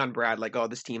 everyone's getting on Brad, oh,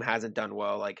 this team hasn't done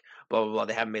well, blah, blah, blah,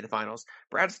 they haven't made the finals.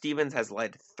 Brad Stevens has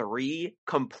led 3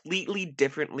 completely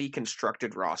differently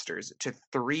constructed rosters to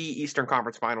 3 Eastern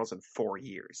Conference finals in 4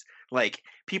 years.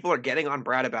 People are getting on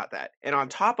Brad about that. And on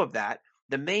top of that,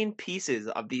 the main pieces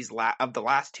of of the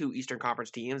last 2 Eastern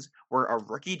Conference teams were a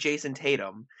rookie Jason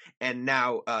Tatum and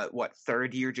now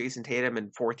third year Jason Tatum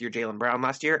and fourth year Jaylen Brown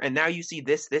last year, and now you see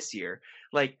this year.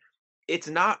 It's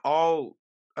not all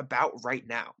about right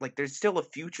now. There's still a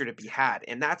future to be had,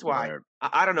 and that's why Right.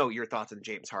 I don't know your thoughts on the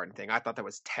James Harden thing. I thought that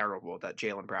was terrible that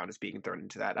Jaylen Brown is being thrown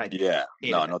into that. Yeah.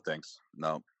 No, it. no thanks.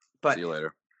 No. But see you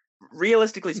later.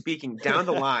 Realistically speaking, down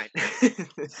the line,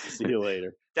 See you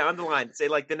later. Down the line, say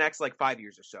the next 5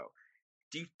 years or so,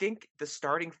 do you think the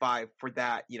starting 5 for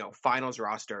that finals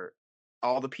roster,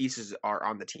 all the pieces are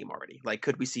on the team already?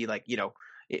 Could we see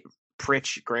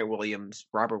Pritch, Grant Williams,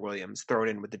 Robert Williams thrown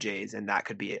in with the Jays, and that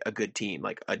could be a good team,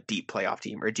 a deep playoff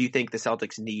team? Or do you think the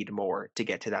Celtics need more to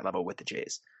get to that level with the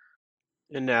Jays?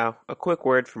 And now, a quick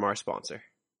word from our sponsor.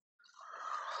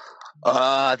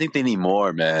 I think they need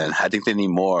more, man. I think they need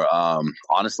more.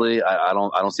 Honestly, I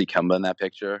don't see Kemba in that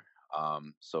picture.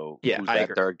 So yeah, who's I that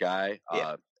agree. third guy?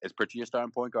 Yeah. Is Pritchard your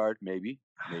starting point guard? Maybe.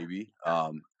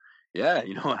 Yeah,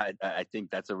 I think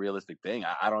that's a realistic thing.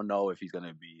 I don't know if he's going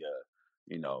to be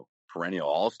perennial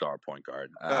all-star point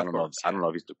guard. I don't know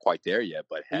if he's quite there yet,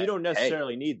 but you don't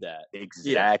necessarily need that.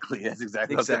 Exactly. Yeah. That's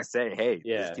exactly what I was going to say. Hey,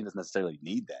 yeah. This team doesn't necessarily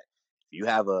need that. If you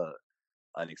have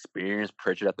an experienced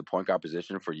Pritchard at the point guard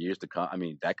position for years to come, I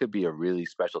mean, that could be a really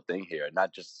special thing here,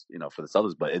 not just, for the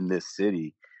Celtics, but in this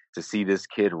city. To see this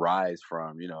kid rise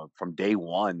from day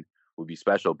one would be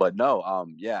special. But no,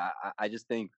 I just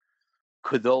think,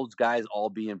 could those guys all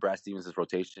be in Brad Stevens'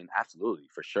 rotation? Absolutely,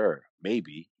 for sure.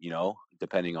 Maybe,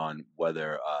 depending on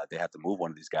whether they have to move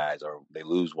one of these guys or they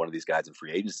lose one of these guys in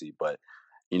free agency. But,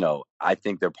 I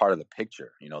think they're part of the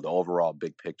picture, the overall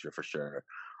big picture for sure.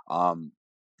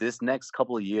 This next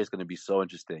couple of years is going to be so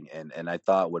interesting. And I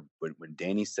thought when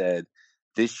Danny said,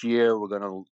 this year we're going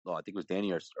to, I think it was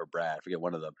Danny or Brad, I forget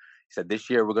one of them. He said, this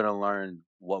year we're going to learn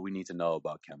what we need to know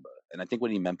about Kemba. And I think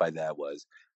what he meant by that was,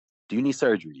 do you need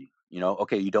surgery?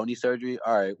 Okay, you don't need surgery.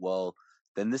 All right, well,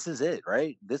 then this is it,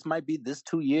 right? This might be this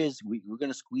 2 years. We're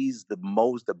going to squeeze the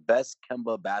best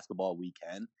Kemba basketball we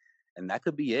can. And that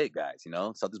could be it, guys.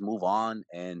 So just move on.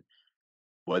 And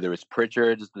whether it's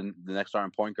Pritchard, the next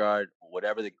starting point guard,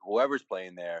 whoever's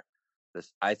playing there,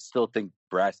 I still think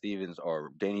Brad Stevens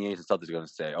or Danny Ainge and Celtics are going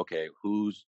to say, okay,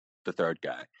 who's the third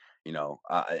guy?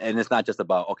 And it's not just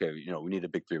about, okay, we need a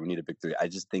big three. I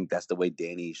just think that's the way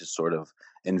Danny just sort of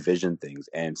envisioned things.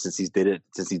 And since he's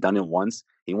done it once,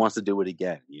 he wants to do it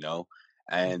again,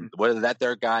 and whether that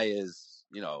third guy is,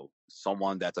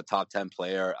 someone that's a top 10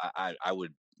 player, I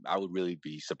would really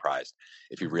be surprised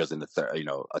if he reels in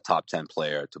a top 10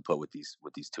 player to put with these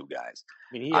 2 guys.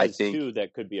 I mean, he has 2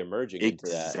 that could be emerging into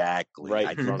that. Exactly.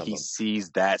 Right in front of him. He sees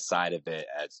that side of it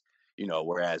as,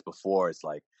 whereas before it's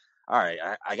like, all right,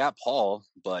 I got Paul,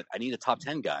 but I need a top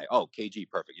 10 guy. Oh, KG,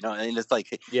 perfect. And it's like,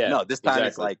 no, this time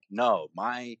It's like, no,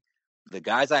 the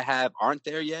guys I have aren't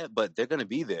there yet, but they're going to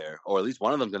be there, or at least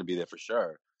one of them's going to be there for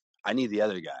sure. I need the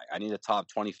other guy. I need a top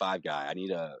 25 guy. I need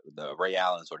the Ray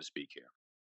Allen, so to speak, here.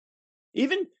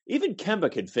 Even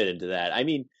Kemba could fit into that. I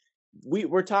mean,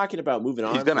 we're talking about moving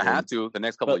on. He's going to have to the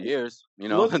next couple of years.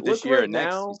 This year and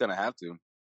next, he's going to have to.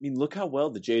 I mean, look how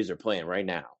well the Jays are playing right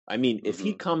now. I mean, if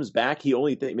he comes back, he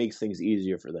only makes things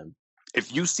easier for them.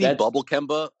 If you see bubble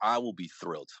Kemba, I will be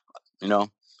thrilled.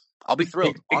 I'll be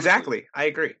thrilled. Exactly. Honestly. I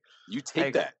agree. You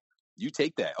take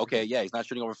that. Okay, yeah, he's not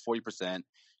shooting over 40%,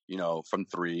 from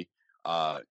 3.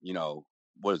 What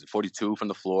is it, 42 from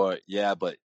the floor? Yeah,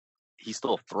 but he's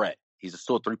still a threat. He's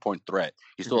still a 3-point threat.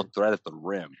 He's still a threat at the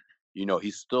rim.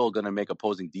 He's still going to make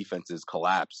opposing defenses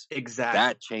collapse. Exactly.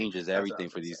 That changes everything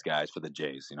for these guys, for the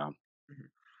Jays,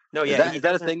 No, yeah. Is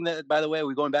that a thing that, by the way, are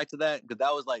we going back to that? Because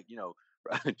that was like,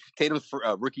 Tatum's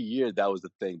rookie year, that was the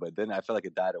thing. But then I feel like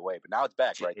it died away. But now it's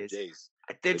back, right? The Jays.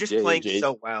 They're just playing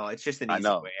so well. It's just an easy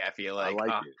way, I feel like. I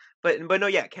like it. But no,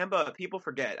 yeah, Kemba, people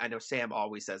forget. I know Sam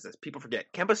always says this. People forget.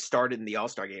 Kemba started in the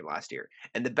All-Star game last year.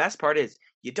 And the best part is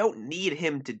you don't need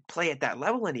him to play at that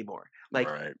level anymore.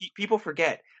 People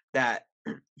forget that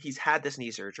he's had this knee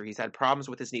surgery. He's had problems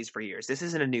with his knees for years. This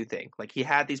isn't a new thing. He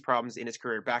had these problems in his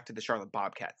career back to the Charlotte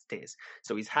Bobcats days.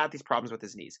 So he's had these problems with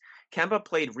his knees. Kemba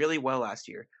played really well last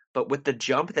year, But with the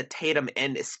jump that Tatum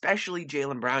and especially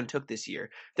Jaylen Brown took this year,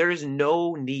 there is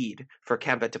no need for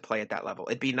Kemba to play at that level.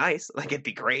 It'd be nice, like it'd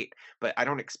be great, but I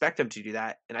don't expect him to do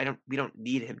that, and we don't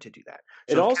need him to do that.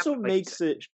 It So if also Kemba, like you makes said,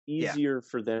 it yeah, easier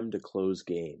for them to close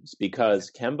games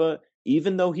because Kemba,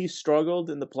 even though he struggled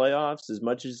in the playoffs as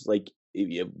much as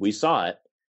we saw it,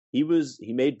 he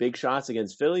made big shots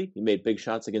against Philly. He made big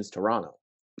shots against Toronto.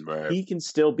 Right. He can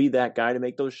still be that guy to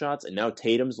make those shots, and now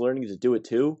Tatum's learning to do it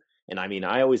too. And I mean,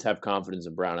 I always have confidence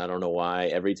in Brown. I don't know why.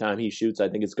 Every time he shoots, I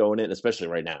think it's going in, especially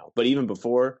right now. But even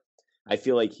before, I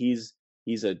feel like he's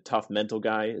a tough mental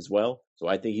guy as well. So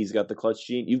I think he's got the clutch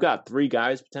gene. You've got 3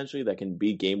 guys potentially that can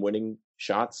be game-winning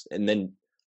shots, and then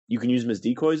you can use them as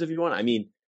decoys if you want. I mean,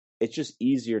 it's just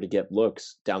easier to get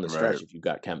looks down the stretch Right. if you've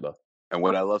got Kemba. And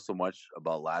what I love so much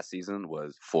about last season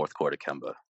was fourth quarter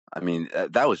Kemba. I mean,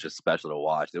 that was just special to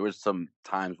watch. There was some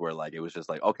times where it was just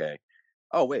like, okay,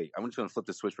 oh wait, I'm just gonna flip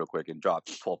the switch real quick and drop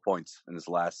 12 points in this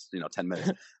last 10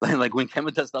 minutes. Like when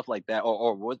Kemba does stuff like that,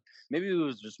 or what? Maybe it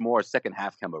was just more second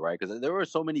half Kemba, right? Because there were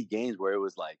so many games where it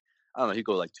was like, I don't know, he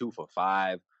goes like 2 for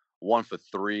 5, 1 for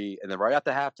 3, and then right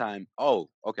after halftime, oh,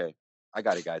 okay, I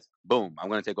got it, guys. Boom, I'm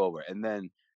gonna take over, and then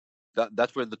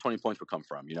that's where the 20 points would come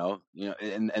from,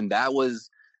 and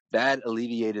that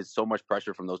alleviated so much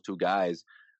pressure from those 2 guys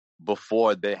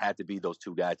before they had to be those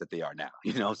 2 guys that they are now,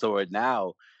 So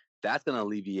now that's going to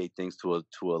alleviate things to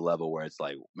a level where it's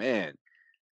like, man,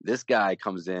 this guy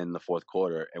comes in the fourth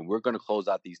quarter and we're going to close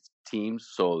out these teams.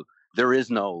 So there is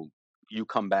no, you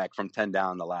come back from 10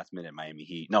 down the last minute, Miami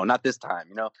Heat. No, not this time,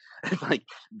 It's like,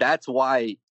 that's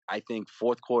why I think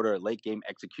fourth quarter, late game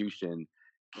execution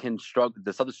can struggle.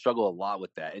 The Celtics struggle a lot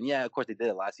with that. And yeah, of course they did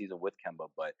it last season with Kemba,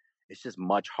 but it's just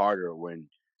much harder when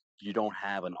you don't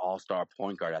have an all-star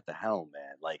point guard at the helm,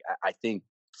 man. Like, I think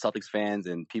Celtics fans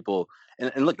and people,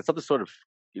 and look, the Celtics sort of,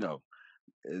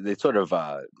 they sort of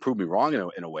proved me wrong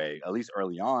in a way, at least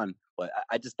early on. But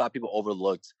I just thought people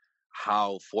overlooked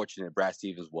how fortunate Brad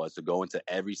Stevens was to go into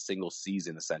every single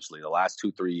season, essentially, the last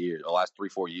 2-3 years, the last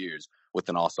 3-4 years with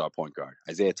an all-star point guard.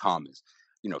 Isaiah Thomas,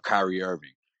 Kyrie Irving,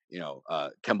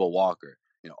 Kemba Walker,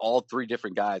 all 3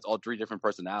 different guys, all 3 different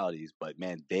personalities, but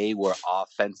man, they were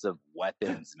offensive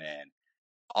weapons, man.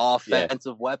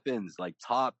 Offensive weapons, like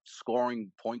top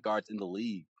scoring point guards in the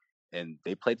league. And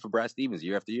they played for Brad Stevens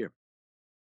year after year.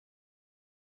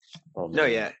 Oh, no,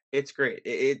 man. yeah, it's great.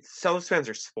 Celtics fans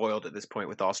are spoiled at this point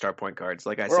with all-star point guards.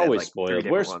 Like I We're said, always like spoiled.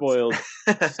 3 We're different ones.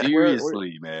 spoiled.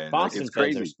 Seriously, man. Boston it's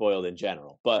fans crazy. are spoiled in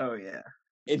general, but Oh yeah.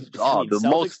 The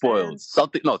most spoiled. Fans,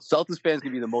 Celtics fans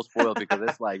can be the most spoiled because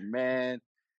it's like, man,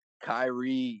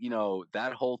 Kyrie,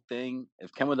 that whole thing.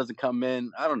 If Kemba doesn't come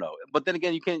in, I don't know. But then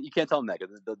again, you can't tell them that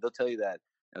because they'll tell you that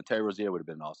Terry Rozier would have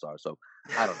been an all-star. So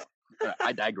I don't know.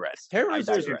 I digress. Terry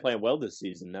Rozier's been playing well this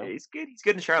season, though. Yeah, he's good. He's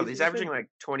good in Charlotte. He's averaging like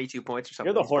 22 points or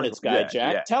something. You're the Hornets guy,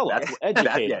 Jack. Yeah. Tell us.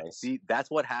 Educate us. See,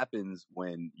 that's what happens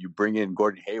when you bring in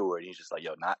Gordon Hayward and he's just like,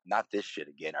 yo, not this shit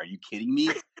again. Are you kidding me?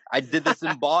 I did this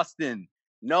in Boston.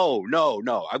 No.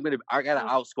 I gotta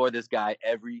outscore this guy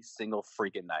every single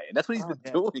freaking night. And that's what he's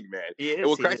been doing, man. And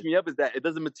what cracks me up is that it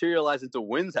doesn't materialize into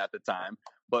wins half the time.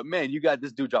 But man, you got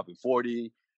this dude dropping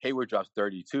 40, Hayward drops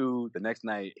 32. The next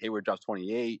night, Hayward drops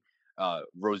 28.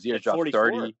 Rozier drops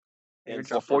 30. And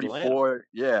 44.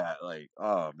 Yeah, like,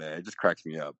 oh man, it just cracks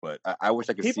me up. But I wish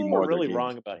I could see more. People were really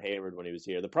wrong about Hayward when he was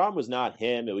here. The problem was not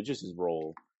him; it was just his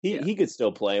role. He could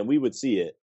still play, and we would see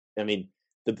it. I mean,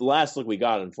 the last look we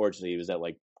got, unfortunately, he was at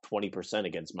like 20%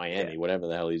 against Miami, whatever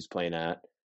the hell he was playing at.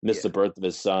 Missed the birth of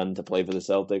his son to play for the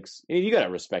Celtics. You got to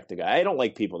respect the guy. I don't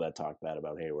like people that talk bad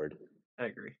about Hayward. I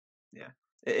agree. Yeah,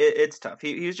 it's tough.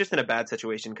 He was just in a bad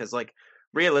situation because, like,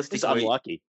 realistically, he's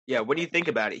unlucky. Yeah, when you think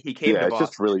about it, he came to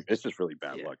Boston. It's just really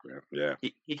bad luck, man. Yeah.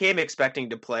 He came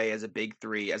expecting to play as a big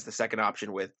 3 as the second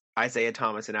option with Isaiah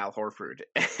Thomas and Al Horford,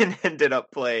 and ended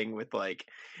up playing with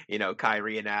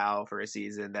Kyrie and Al for a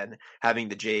season, then having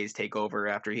the Jays take over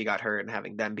after he got hurt and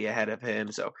having them be ahead of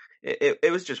him. So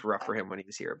it was just rough for him when he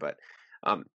was here. But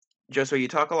Josue, you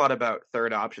talk a lot about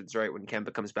third options, right? When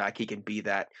Kemba comes back, he can be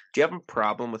that. Do you have a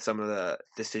problem with some of the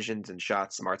decisions and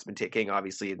shots Smart's been taking?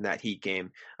 Obviously, in that Heat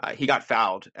game, he got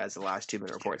fouled, as the last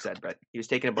 2-minute report said, but he was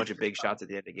taking a bunch of big shots at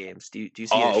the end of games. Do you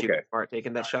see an issue with Smart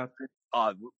taking that shot?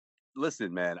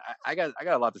 Listen, man, I got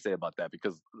a lot to say about that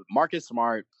because Marcus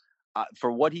Smart,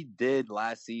 for what he did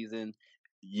last season,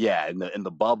 in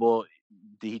the bubble,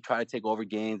 did he try to take over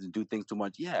games and do things too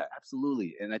much? Yeah,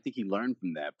 absolutely, and I think he learned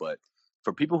from that, but.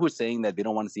 For people who are saying that they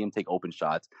don't want to see him take open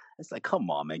shots, it's like,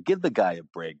 come on, man, give the guy a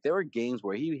break. There were games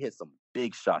where he hit some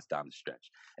big shots down the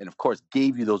stretch, and of course,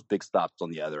 gave you those big stops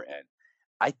on the other end.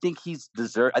 I think he's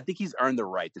earned the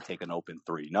right to take an open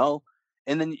 3. No,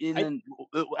 And then I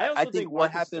I also think think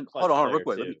what Marcus is a happened. clutch Hold on, real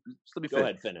player quick. too. Let me Go finish.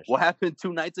 ahead, finish. What happened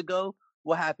 2 nights ago?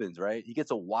 What happens, right? He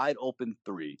gets a wide open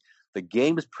three. The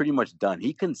game is pretty much done.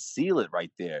 He can seal it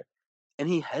right there, and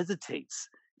he hesitates.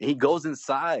 He goes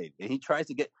inside and he tries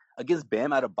to get against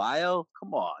Bam Adebayo.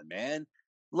 Come on, man.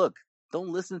 Look, don't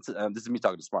listen to this is me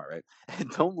talking to Smart, right?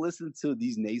 Don't listen to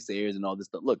these naysayers and all this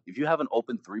stuff. Look, if you have an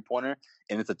open 3-pointer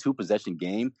and it's a 2-possession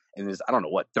game and there's, I don't know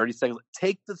what, 30 seconds,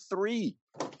 take the three.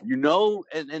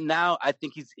 And now I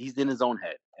think he's in his own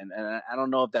head, and I don't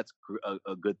know if that's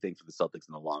a good thing for the Celtics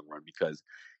in the long run, because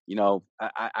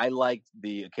I like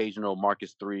the occasional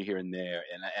Marcus 3 here and there,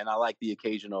 and I like the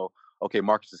occasional, okay,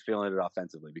 Marcus is feeling it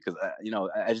offensively, because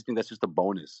I just think that's just a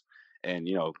bonus, and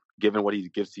given what he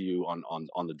gives to you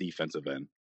on the defensive end.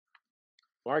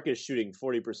 Marcus shooting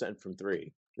 40% from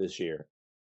 3 this year.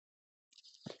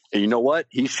 And you know what?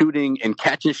 He's shooting in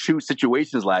catch and shoot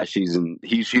situations last season.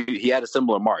 He had a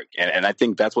similar mark, and I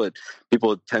think that's what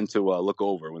people tend to look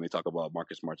over when they talk about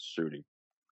Marcus Smart's shooting.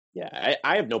 Yeah,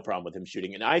 I have no problem with him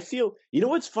shooting. And I feel,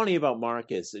 what's funny about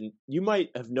Marcus, and you might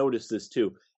have noticed this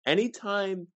too,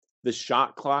 anytime the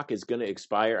shot clock is going to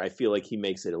expire, I feel like he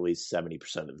makes it at least 70%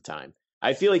 of the time.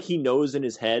 I feel like he knows in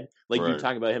his head, like Right. You're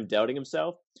talking about him doubting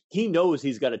himself, he knows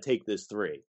he's got to take this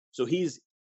 3. So he's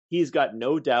got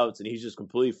no doubts, and he's just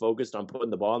completely focused on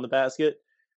putting the ball in the basket.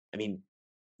 I mean,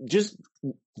 just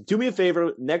do me a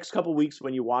favor, next couple weeks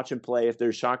when you watch him play, if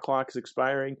there's shot clocks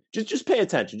expiring, just pay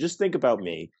attention. Just think about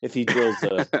me if he drills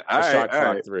a shot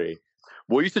clock 3.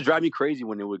 Well, it used to drive me crazy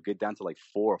when it would get down to like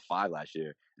 4 or 5 last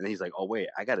year. And then he's like, oh, wait,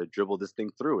 I got to dribble this thing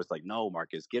through. It's like, no,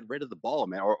 Marcus, get rid of the ball,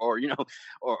 man. Or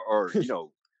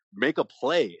make a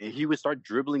play. And he would start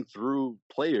dribbling through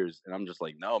players. And I'm just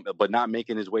like, no, but not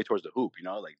making his way towards the hoop,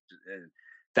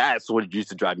 that's what used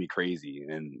to drive me crazy.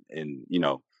 And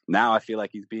now I feel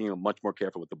like he's being much more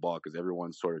careful with the ball, because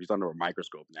everyone's he's under a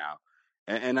microscope now.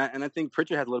 And I think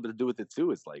Pritchard has a little bit to do with it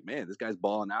too. It's like, man, this guy's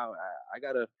balling out. I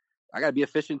gotta be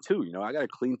efficient too. I gotta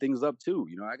clean things up too.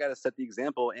 I gotta set the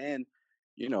example, and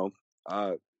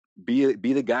be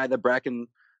the guy that Bracken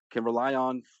can rely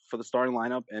on for the starting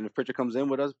lineup. And if Pritchard comes in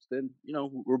with us, then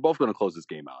we're both gonna close this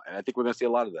game out. And I think we're gonna see a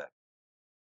lot of that.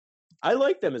 I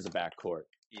like them as a backcourt.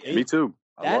 Yeah, me too.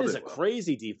 That is a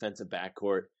crazy defensive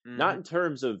backcourt. Mm-hmm. Not in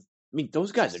terms of,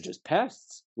 those guys are just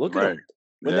pests. Look at them.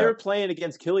 When they were playing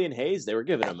against Killian Hayes, they were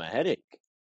giving him a headache.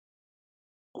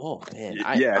 Oh man,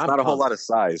 it's not a whole lot of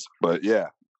size, but yeah,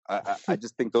 I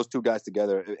just think those two guys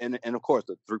together, and of course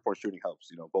the 3-point shooting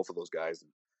helps. Both of those guys,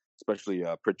 especially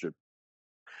Pritchard.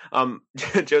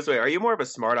 Josue, are you more of a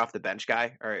Smart off the bench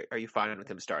guy, or are you fine with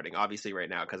him starting? Obviously, right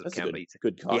now because of Kemba,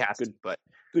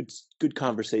 good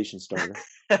conversation starter.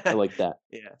 I like that.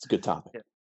 Yeah, it's a good topic.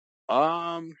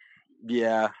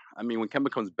 Yeah. When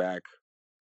Kemba comes back.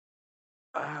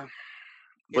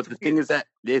 But the thing is that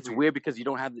it's weird because you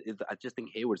don't have. I just think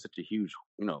Hayward's such a huge,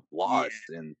 loss,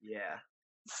 and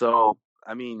so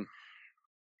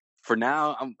for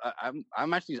now,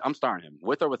 I'm starting him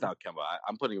with or without Kemba.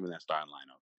 I'm putting him in that starting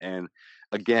lineup, and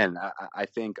again, I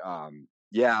think, I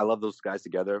love those guys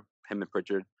together, him and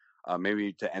Pritchard,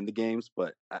 maybe to end the games,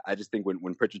 but I just think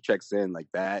when Pritchard checks in like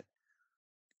that,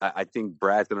 I think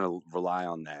Brad's going to rely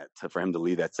on that for him to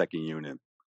lead that second unit.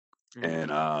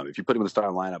 And if you put him in the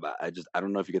starting lineup, I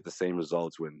don't know if you get the same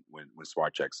results when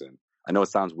Smart checks in. I know it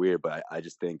sounds weird, but I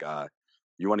just think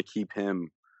you want to keep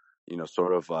him,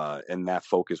 sort of in that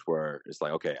focus where it's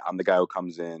like, okay, I'm the guy who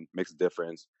comes in, makes a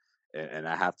difference, and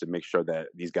I have to make sure that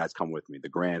these guys come with me, the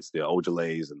Grants, the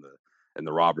Ojales, and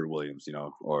the Robert Williams,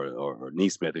 or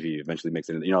Neesmith if he eventually makes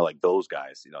it, like those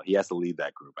guys. He has to lead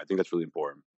that group. I think that's really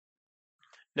important.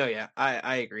 No, yeah,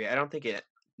 I agree. I don't think it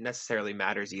necessarily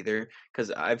matters either, because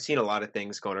I've seen a lot of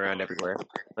things going around everywhere.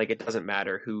 Like, it doesn't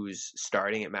matter who's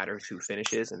starting, it matters who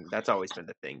finishes, and that's always been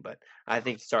the thing. But I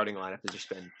think starting lineup has just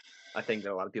been a thing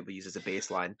that a lot of people use as a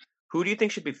baseline. Who do you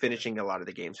think should be finishing a lot of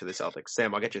the games for the Celtics?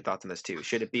 Sam, I'll get your thoughts on this too.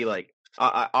 Should it be like,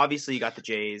 obviously you got the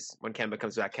Jays, when Kemba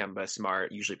comes back, Kemba,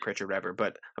 Smart, usually Pritchard, whatever,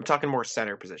 but I'm talking more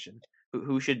center position.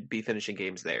 Who should be finishing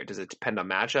games there? Does it depend on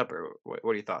matchup, or what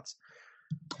are your thoughts?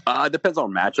 It depends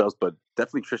on matchups, but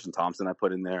definitely Tristan Thompson I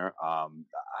put in there.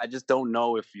 I just don't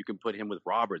know if you can put him with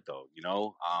Robert, though.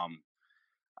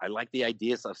 I like the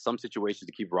ideas of some situations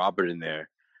to keep Robert in there,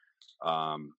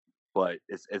 but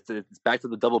it's back to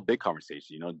the double big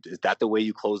conversation. Is that the way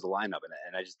you close the lineup?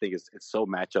 And I just think it's so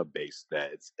matchup based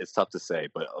that it's tough to say.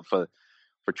 But for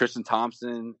Tristan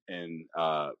Thompson and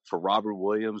for Robert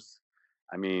Williams,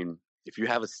 if you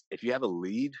have a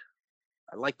lead,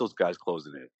 I like those guys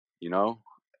closing it.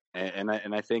 And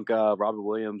I think Robert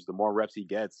Williams, the more reps he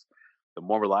gets, the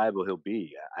more reliable he'll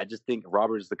be. I just think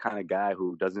Robert is the kind of guy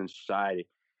who doesn't shy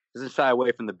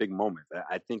away from the big moments.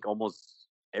 I think almost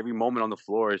every moment on the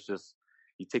floor is just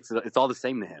he takes it. It's all the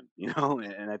same to him,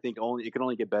 And I think it can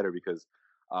only get better because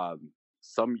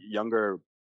some younger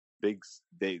bigs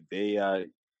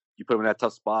you put them in that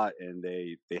tough spot and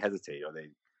they hesitate or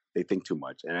they think too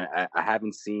much. And I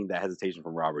haven't seen that hesitation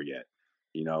from Robert yet.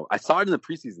 I saw it in the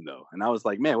preseason though, and I was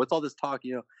like, man, what's all this talk?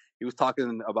 He was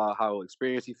talking about how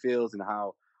experienced he feels and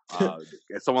how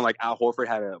someone like Al Horford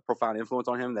had a profound influence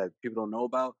on him that people don't know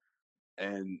about.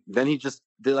 And then he just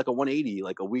did like a 180,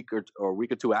 like a week or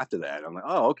two after that. I'm like,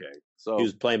 oh, okay. So he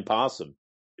was playing possum.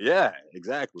 Yeah,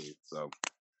 exactly. So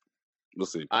we'll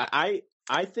see. I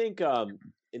think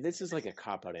this is like a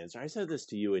cop-out answer. I said this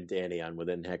to you and Danny on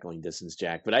Within Heckling Distance,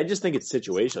 Jack, but I just think it's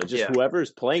situational. Just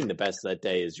whoever's playing the best that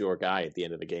day is your guy at the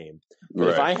end of the game.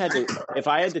 But right. if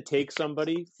I had to take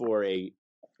somebody for a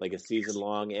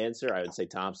season-long answer, I would say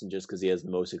Thompson, just because he has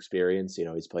the most experience.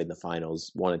 He's played in the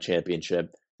finals, won a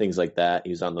championship, things like that.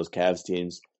 He was on those Cavs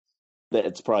teams.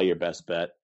 That's probably your best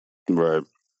bet. Right.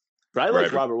 But I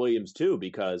like Robert Williams too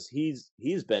because he's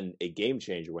been a game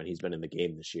changer when he's been in the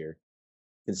game this year.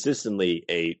 Consistently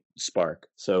a spark.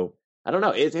 So I don't know.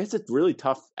 It's a really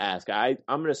tough ask. I'm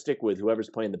going to stick with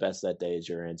whoever's playing the best that day is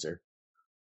your answer.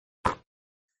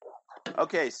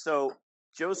 Okay, so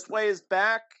Josue is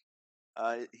back.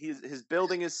 His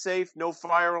building is safe. No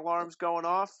fire alarms going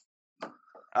off.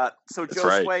 So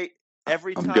Josue,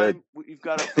 every time we've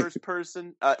got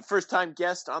a first time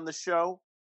guest on the show,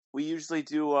 we usually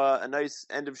do a nice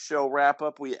end of show wrap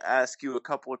up. We ask you a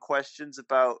couple of questions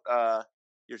about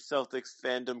your Celtics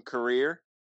fandom career.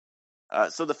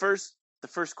 So the first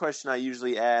question I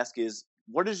usually ask is,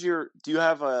 do you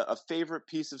have a favorite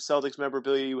piece of Celtics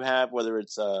memorabilia you have, whether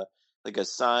it's like a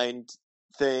signed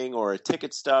thing or a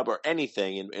ticket stub or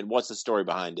anything, and what's the story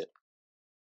behind it?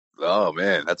 Oh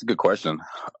man, that's a good question.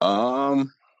 What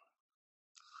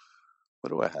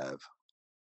do I have?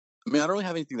 I mean, I don't really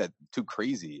have anything that too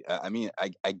crazy. I mean,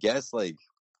 I guess like,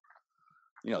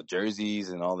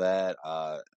 jerseys and all that.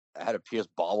 I had a Pierce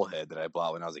bobblehead that I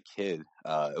bought when I was a kid.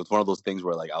 It was one of those things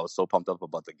where like I was so pumped up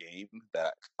about the game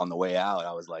that on the way out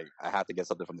I was like, I have to get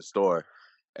something from the store.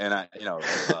 And I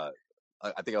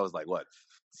think I was like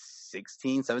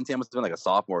 16, 17. I must have been like a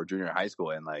sophomore or junior in high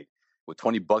school, and like with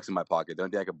 $20 in my pocket, the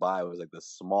only thing I could buy was like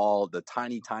the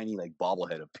tiny like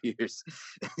bobblehead of Pierce.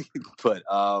 But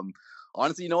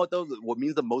honestly, you know what though? What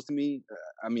means the most to me,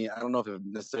 I mean, I don't know if it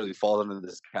necessarily falls under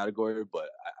this category, but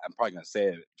I'm probably gonna say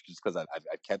it just because I've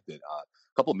kept it.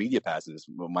 A couple media passes,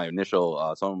 my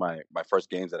initial, some of my first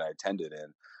games that I attended,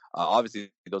 and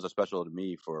obviously those are special to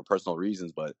me for personal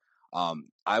reasons. But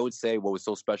I would say what was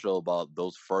so special about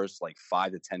those first like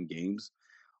 5 to 10 games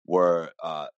were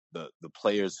the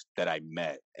players that I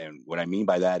met, and what I mean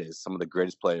by that is some of the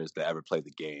greatest players that ever played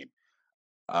the game.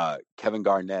 Kevin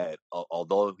Garnett,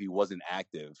 although he wasn't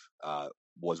active,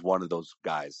 was one of those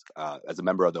guys as a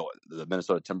member of the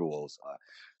Minnesota Timberwolves.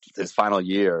 His final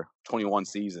year, 21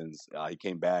 seasons, he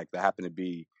came back. That happened to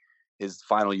be his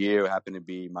final year, happened to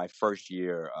be my first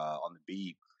year on the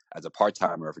beat as a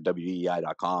part-timer for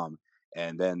WEEI.com.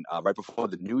 And then right before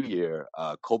the new year,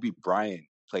 Kobe Bryant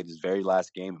played his very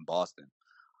last game in Boston.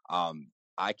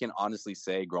 I can honestly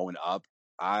say growing up,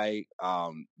 I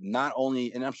not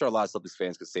only, and I'm sure a lot of Celtics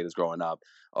fans could say this growing up,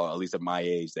 or at least at my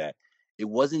age, that it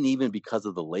wasn't even because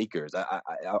of the Lakers.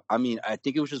 I mean, I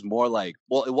think it was just more like,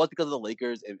 well, it was because of the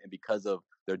Lakers and because of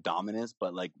their dominance,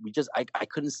 but like I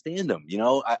couldn't stand them.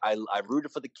 I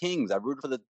rooted for the Kings. I rooted for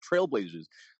the Trailblazers.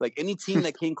 Like any team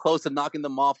that came close to knocking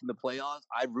them off in the playoffs,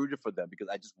 I rooted for them because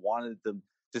I just wanted them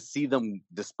to see them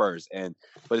disperse.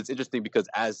 But it's interesting because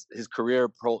as his career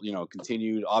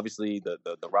continued, obviously the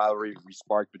rivalry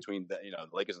resparked between the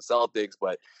Lakers and Celtics,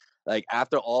 but like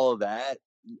after all of that,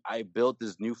 I built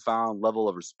this newfound level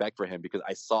of respect for him because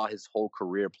I saw his whole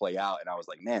career play out, and I was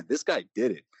like, man, this guy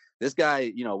did it. This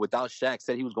guy, without Shaq,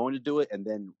 said he was going to do it and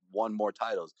then won more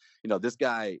titles. This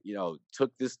guy,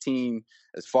 took this team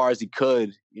as far as he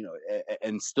could,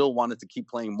 and still wanted to keep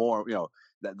playing more,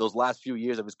 those last few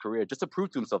years of his career just to prove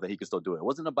to himself that he could still do it. It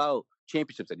wasn't about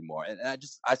championships anymore. And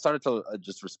I started to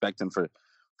just respect him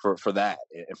for that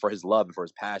and for his love and for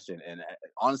his passion. And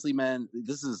honestly, man,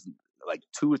 this is like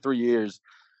 2 or 3 years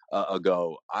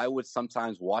ago, I would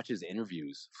sometimes watch his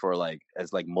interviews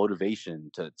as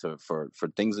motivation for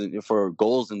things, for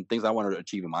goals and things I want to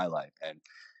achieve in my life. And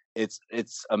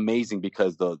it's amazing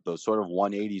because the sort of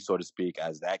 180, so to speak,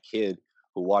 as that kid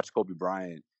who watched Kobe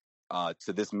Bryant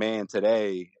to this man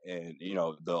today, and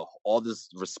all this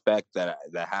respect that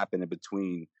happened in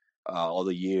between all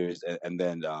the years, and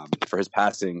then for his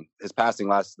passing this past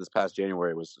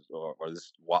January was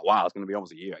wow, it's gonna be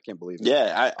almost a year. I can't believe it.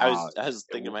 Yeah, I was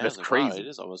thinking in my head, that's like, crazy. wow, it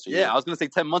is almost a year. I was gonna say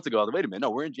 10 months ago. I was like, wait a minute,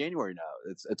 no, we're in January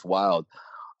now. It's wild.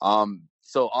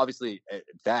 So obviously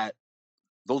that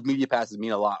those media passes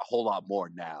mean a whole lot more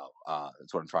now.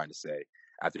 That's what I'm trying to say.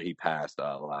 After he passed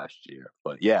last year,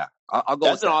 but yeah, I'll go.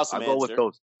 That's with an that. awesome I'll go answer.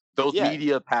 with those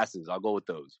media passes. I'll go with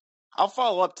those. I'll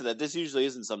follow up to that. This usually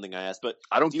isn't something I ask, but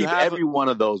I don't keep have every one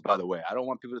of those. By the way, I don't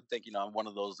want people to think I'm one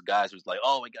of those guys who's like,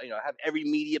 oh my god, I have every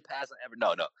media pass I ever.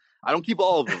 No, I don't keep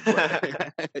all of them.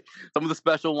 But some of the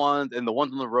special ones and the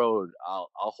ones on the road,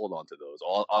 I'll hold on to those.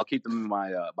 I'll keep them in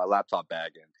my my laptop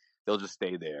bag, and they'll just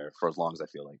stay there for as long as I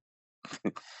feel like.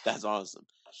 That's awesome.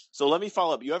 So let me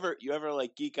follow up. You ever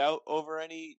like geek out over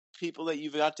any people that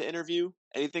you've got to interview?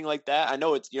 Anything like that? I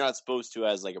know you're not supposed to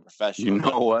as like a professional. You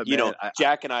know what, man?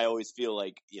 Jack and I always feel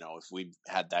like, if we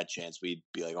had that chance, we'd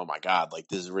be like, oh my God, like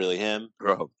this is really him.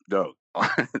 Bro, no.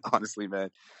 Honestly,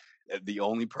 man, the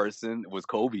only person was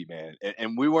Kobe, man. And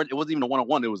it wasn't even a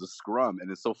one-on-one, it was a scrum.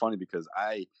 And it's so funny because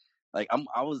I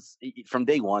was from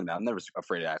day one, man, I'm never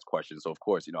afraid to ask questions. So of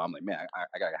course, I'm like, man,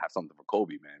 I gotta have something for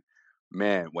Kobe, man.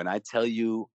 Man, when I tell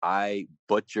you I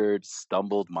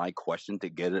stumbled my question to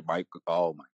get it right,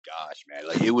 oh my gosh, man!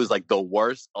 Like it was like the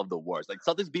worst of the worst. Like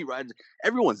Celtics beat writers,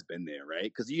 everyone's been there, right?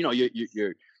 Because you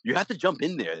have to jump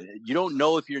in there. You don't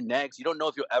know if you're next. You don't know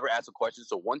if you'll ever ask a question.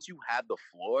 So once you have the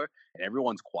floor and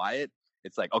everyone's quiet,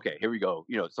 it's like, okay, here we go.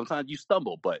 Sometimes you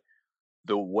stumble, but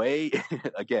the way,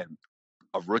 again,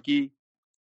 a rookie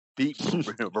beat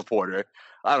reporter,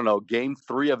 I don't know, game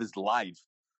 3 of his life.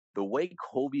 The way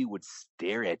Kobe would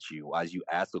stare at you as you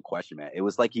ask a question, man, it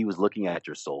was like he was looking at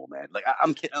your soul, man. Like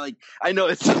I'm kidding. Like I know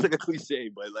it sounds like a cliche,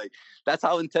 but like that's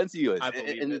how intense he was. I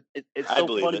believe it. It's so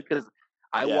funny because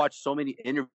I watched so many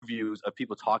interviews of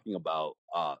people talking about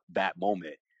that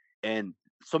moment, and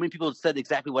so many people said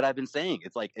exactly what I've been saying.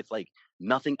 It's like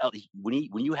nothing else. When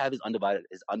you have his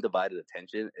undivided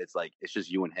attention, it's like it's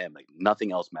just you and him. Like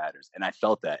nothing else matters. And I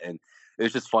felt that, and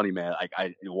it's just funny, man. Like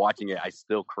I watching it, I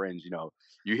still cringe.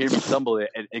 You hear me stumble it,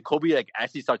 and Kobe like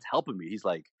actually starts helping me. He's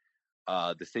like,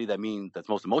 the city that's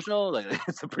most emotional. Like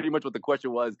that's pretty much what the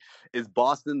question was. Is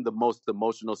Boston the most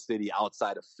emotional city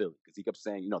outside of Philly? Because he kept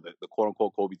saying, the quote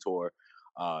unquote Kobe tour.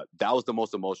 That was the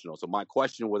most emotional. So my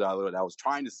question, what I was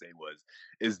trying to say was,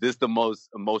 is this the most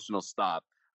emotional stop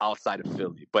outside of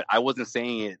Philly? But I wasn't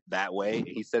saying it that way. And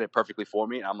he said it perfectly for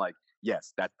me. And I'm like,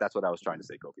 yes, that's what I was trying to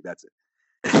say, Kobe. That's it.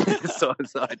 so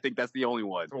I think that's the only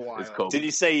one. Is Kobe. Did he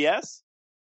say yes?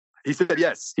 He said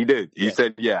yes. He did. He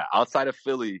said yeah. Outside of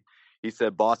Philly, he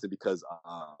said Boston because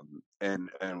and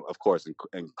of course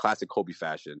in classic Kobe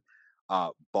fashion,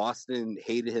 Boston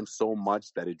hated him so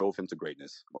much that it drove him to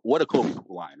greatness. What a Kobe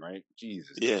line, right?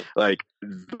 Jesus. Yeah. Like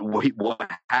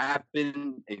what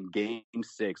happened in Game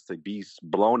 6 to be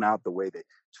blown out the way that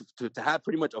to have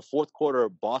pretty much a fourth quarter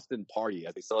Boston party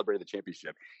as they celebrated the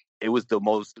championship. It was the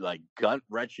most like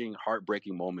gut-wrenching,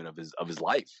 heartbreaking moment of his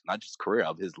life, not just career,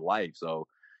 of his life. So,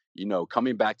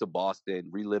 coming back to Boston,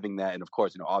 reliving that, and of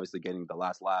course, obviously getting the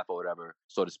last laugh or whatever,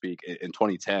 so to speak, in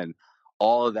 2010.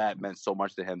 All of that meant so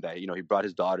much to him that, he brought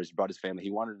his daughters, he brought his family.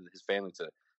 He wanted his family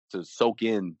to soak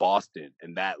in Boston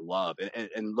and that love.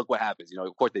 And look what happens.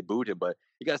 Of course they booed him, but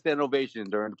he got a standing ovation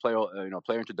during the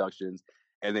player introductions.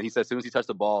 And then he said, as soon as he touched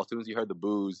the ball, as soon as he heard the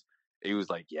boos, he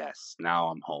was like, yes, now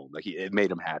I'm home. Like it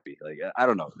made him happy. Like, I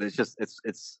don't know. It's just,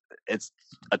 it's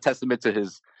a testament to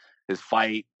his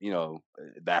fight,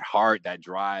 that heart, that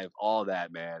drive, all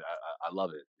that, man. I love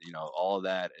it. All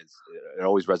that it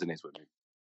always resonates with me.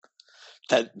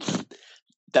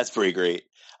 That's pretty great.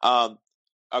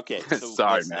 Okay. So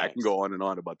sorry, man. Next? I can go on and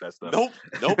on about that stuff. Nope,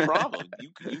 no problem.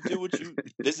 You do what you.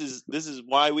 This is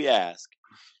why we ask.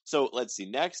 So let's see.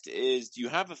 Next is, do you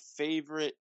have a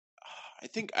favorite?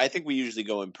 I think we usually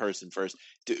go in person first.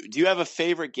 Do you have a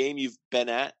favorite game you've been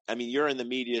at? I mean, you're in the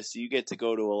media, so you get to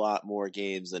go to a lot more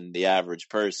games than the average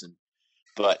person.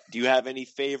 But do you have any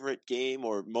favorite game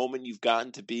or moment you've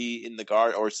gotten to be in the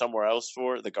Garden or somewhere else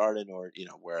for the Garden or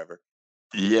wherever?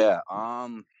 Yeah.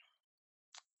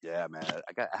 Yeah, man.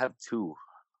 I have two.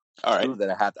 All right. Two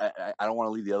that I have. I don't want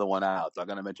to leave the other one out, so I'm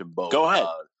gonna mention both. Go ahead.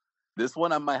 This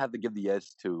one I might have to give the edge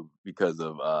to because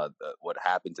of what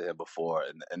happened to him before,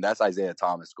 and that's Isaiah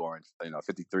Thomas scoring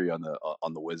 53 on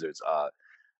the Wizards.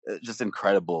 Just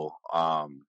incredible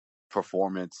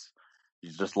performance. He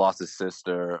just lost his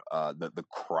sister. The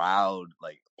crowd,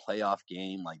 like playoff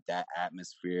game, like that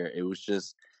atmosphere. It was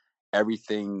just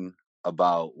everything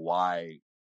about why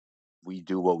we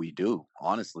do what we do.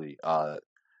 Honestly,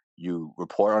 you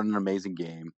report on an amazing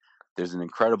game. there's an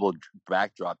incredible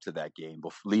backdrop to that game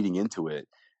leading into it,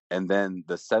 and then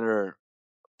the center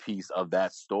piece of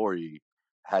that story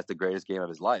has the greatest game of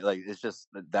his life. Like, it's just,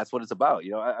 that's what it's about.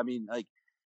 I mean, like,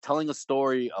 telling a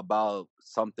story about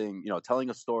something, telling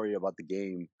a story about the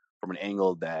game from an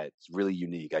angle that's really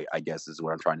unique, I guess is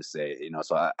what I'm trying to say.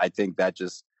 So I think that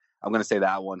I'm going to say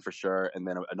that one for sure. And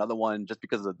then another one, just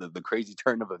because of the crazy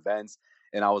turn of events,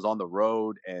 and I was on the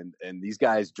road, and these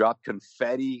guys dropped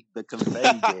confetti, the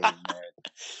confetti game, man.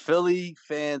 Philly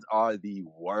fans are the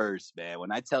worst, man.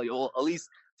 When I tell you, well, at least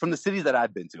from the cities that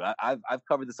I've been to, I've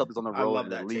covered the Celtics on the road,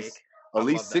 and at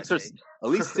least 6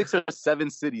 or 7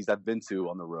 cities I've been to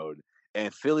on the road.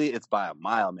 And Philly, it's by a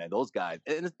mile, man. Those guys,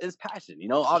 and it's passion.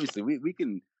 Obviously we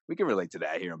can relate to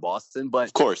that here in Boston, but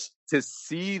of course, to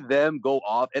see them go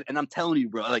off, and I'm telling you,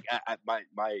 bro, like my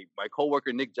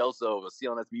coworker Nick Gelso of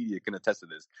CLNS Media can attest to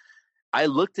this. I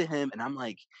looked at him and I'm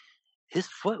like, his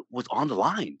foot was on the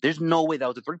line. There's no way that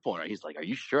was a 3-pointer. He's like, "Are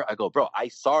you sure?" I go, "Bro, I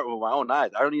saw it with my own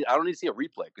eyes. I don't need to see a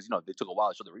replay, because they took a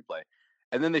while to show the replay."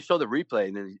 And then they show the replay,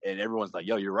 and everyone's like,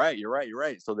 "Yo, you're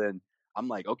right. So then I'm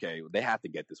like, okay, they have to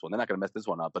get this one. They're not gonna mess this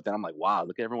one up. But then I'm like, wow,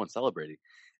 look at everyone celebrating.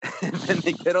 And then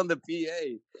they get on the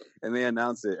PA and they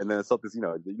announce it, and then the Celtics,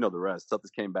 the rest.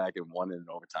 Celtics came back and won it in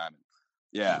overtime.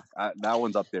 Yeah, that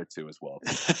one's up there too as well.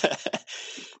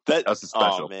 That's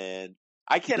special. Oh man,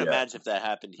 I can't imagine if that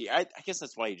happened here. I guess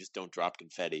that's why you just don't drop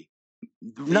confetti.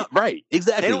 No, right,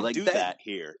 exactly. They don't do that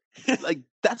here. Like,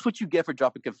 that's what you get for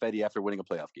dropping confetti after winning a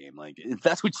playoff game. Like,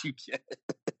 that's what you get.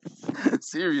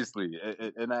 Seriously,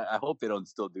 and I hope they don't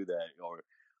still do that, or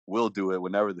will do it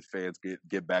whenever the fans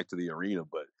get back to the arena.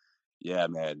 But yeah,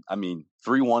 man. I mean,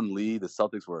 3-1 lead. The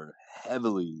Celtics were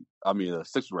the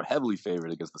Sixers were heavily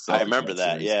favored against the Celtics. I remember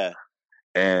that. Series. Yeah.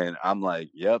 And I'm like,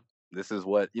 yep. This is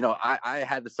what I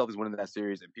had the Celtics winning that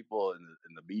series, and people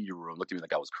in the media room looked at me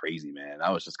like I was crazy, man.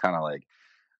 I was just kind of like,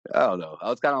 I don't know. I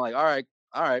was kind of like, all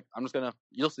right. I'm just gonna,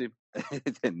 you'll see.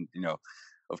 And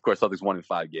of course, Celtics won in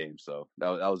 5 games, so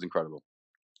that was incredible.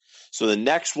 So the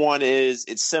next one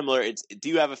it's similar. Do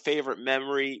you have a favorite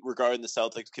memory regarding the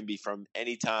Celtics? Can be from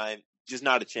any time, just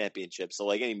not a championship. So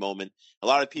like any moment. A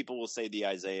lot of people will say the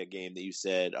Isaiah game that you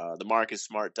said. The Marcus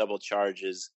Smart double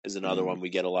charges is another one we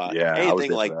get a lot. Yeah,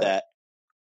 anything like that.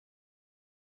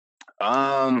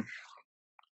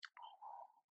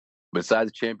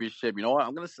 Besides the championship, you know what?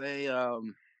 I'm gonna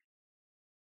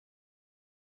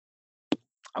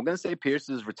say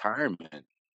Pierce's retirement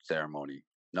ceremony.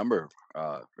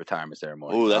 Retirement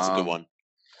ceremony. Oh, that's a good one.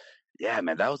 Yeah,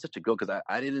 man, that was such a good, because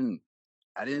I didn't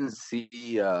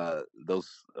see those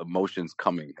emotions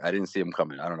coming. I didn't see them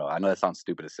coming. I don't know. I know that sounds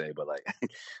stupid to say, but like,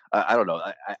 I don't know.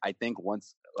 I think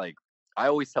once, like, I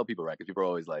always tell people, right? Because people are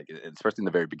always like, especially in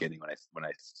the very beginning when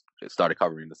I started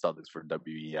covering the Celtics for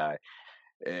WEI,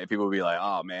 and people would be like,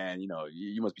 "Oh man,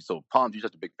 you must be so pumped. You're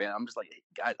such a big fan." I'm just like, hey,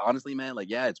 guys, honestly, man, like,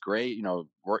 yeah, it's great,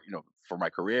 work, for my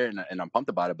career, and I'm pumped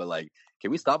about it. But like,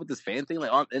 can we stop with this fan thing?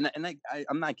 Like,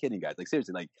 I'm not kidding, guys. Like,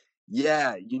 seriously, like,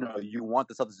 yeah, you want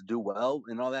the Celtics to do well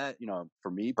and all that,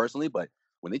 for me personally. But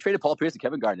when they traded Paul Pierce and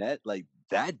Kevin Garnett, like,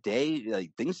 that day,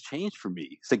 like, things changed for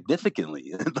me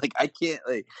significantly. Like, I can't,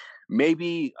 like,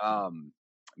 maybe some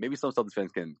Celtics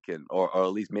fans can or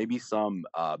at least maybe some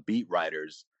beat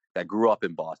writers that grew up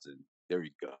in Boston. There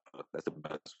you go. That's the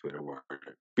best way to word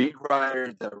it. Beat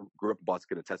writers that grew up in Boston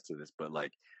can attest to this, but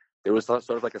like, there was sort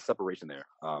of like a separation there.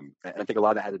 And I think a lot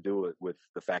of that had to do with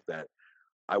the fact that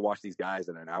I watched these guys,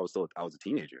 and I was a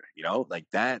teenager. Like,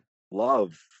 that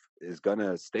love is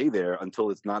gonna stay there until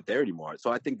it's not there anymore. So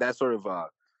I think that sort of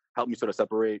helped me sort of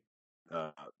separate,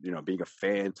 being a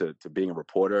fan to being a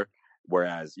reporter.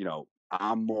 Whereas,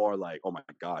 I'm more like, oh my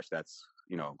gosh, that's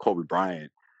Kobe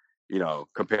Bryant.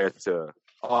 Compared to,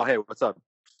 oh, hey, what's up,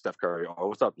 Steph Curry, or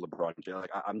what's up, LeBron James? Like,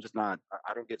 I'm just not,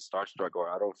 I don't get starstruck, or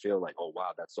I don't feel like, oh,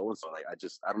 wow, that's so-and-so. Like, I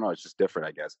don't know. It's just different,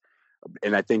 I guess.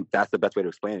 And I think that's the best way to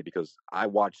explain it, because I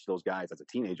watched those guys as a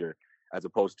teenager, as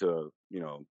opposed to,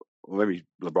 maybe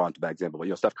LeBron's a bad example,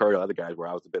 but, Steph Curry or other guys where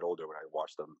I was a bit older when I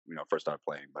watched them, first started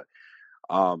playing. But,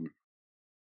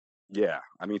 yeah,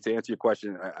 I mean, to answer your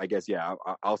question, I guess, yeah,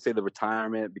 I'll say the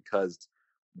retirement, because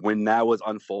when that was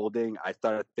unfolding, I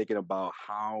started thinking about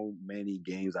how many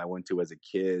games I went to as a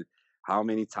kid, how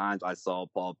many times I saw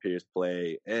Paul Pierce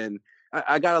play. And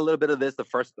I got a little bit of this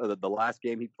the last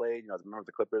game he played, as a member of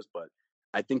the Clippers. But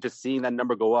I think just seeing that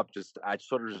number go up, I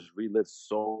sort of just relived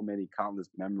so many countless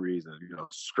memories of,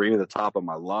 screaming at the top of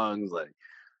my lungs, like,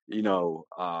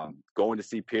 going to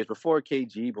see Pierce before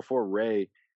KG, before Ray.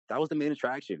 That was the main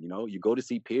attraction. You go to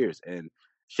see Pierce, and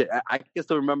shit, I can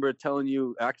still remember telling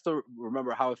you. I can still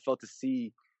remember how it felt to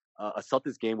see a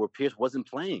Celtics game where Pierce wasn't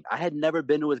playing. I had never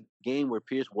been to a game where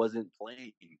Pierce wasn't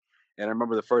playing. And I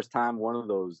remember the first time one of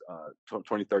those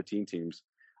 2013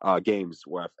 games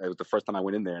where it was the first time I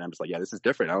went in there, and I'm just like, yeah, this is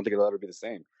different. I don't think it'll ever be the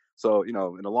same. So, in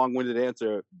a long-winded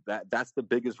answer, that's the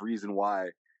biggest reason why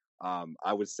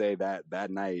I would say that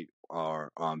night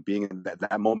or being in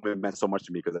that moment meant so much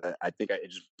to me, because I think it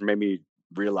just made me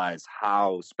realize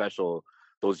how special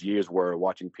those years were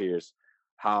watching Pierce,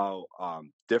 how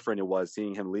different it was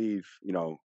seeing him leave,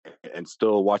 and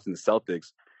still watching the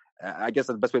Celtics. I guess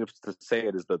the best way to say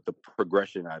it is the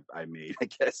progression I made, I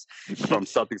guess, from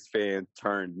Celtics fan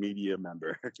turned media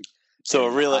member. So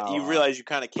you realize you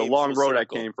kind of came the long road circle. I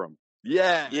came from.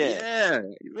 Yeah. There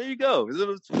you go.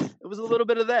 It was a little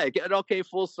bit of that. It all came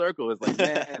full circle. It's like,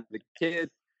 man, the kid,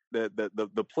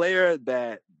 the player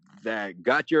that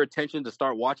got your attention to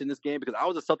start watching this game, because I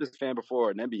was a Celtics fan before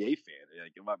an NBA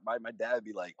fan. Like my dad would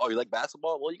be like, "Oh, you like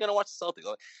basketball? Well, you gotta watch the Celtics."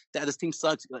 Like, Dad, this team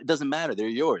sucks. It doesn't matter. They're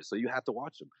yours, so you have to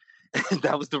watch them. And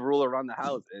that was the rule around the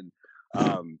house. And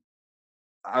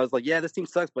I was like, "Yeah, this team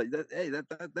sucks, but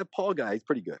that Paul guy, he's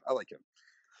pretty good. I like him."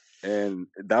 And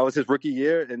that was his rookie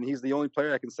year, and he's the only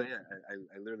player I can say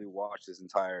I literally watched his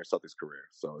entire Celtics career.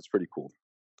 So it's pretty cool.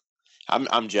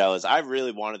 I'm jealous. I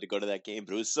really wanted to go to that game,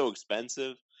 but it was so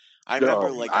expensive. I remember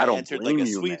I entered like a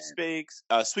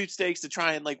sweepstakes to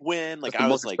try and win. That's the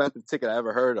most expensive ticket I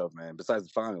ever heard of, man. Besides the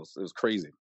finals, it was crazy.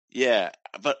 Yeah,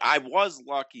 but I was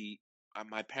lucky.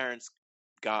 My parents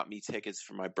got me tickets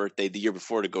for my birthday the year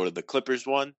before to go to the Clippers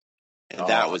one, and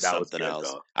that was something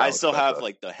else. I still have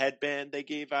the headband they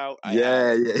gave out. I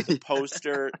have the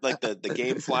poster, the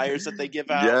game flyers that they give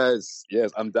out. Yes.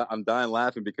 I'm dying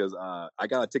laughing because I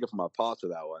got a ticket for my pops for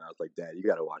that one. I was like, Dad, you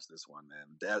got to watch this one, man.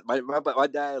 Dad, my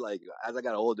dad, as I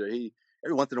got older, he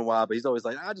every once in a while, but he's always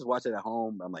like, I just watch it at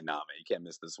home. I'm like, nah, man, you can't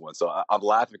miss this one. So I'm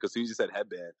laughing because as soon as you said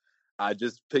headband, I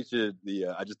just pictured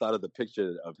I just thought of the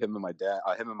picture of him and my dad,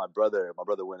 him and my brother. My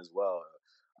brother went as well,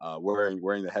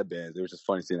 wearing the headbands. It was just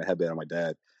funny seeing the headband on my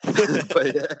dad.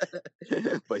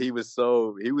 but he was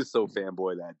so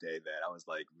fanboy that day that I was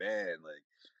like, man,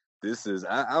 this is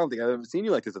I don't think I've ever seen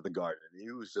you like this at the Garden.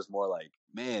 He was just more like,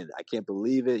 man, I can't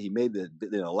believe it. He made the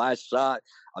last shot.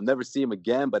 I'll never see him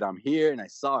again, but I'm here and I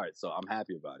saw it, so I'm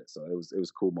happy about it. So it was a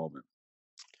cool moment.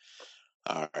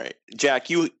 All right,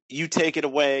 Jack, you take it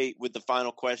away with the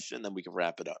final question, then we can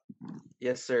wrap it up.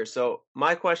 Yes, sir. So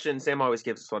my question, Sam always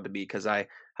gives this one to me because I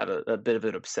have a bit of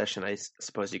an obsession, I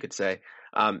suppose you could say.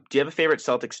 Do you have a favorite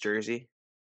Celtics jersey?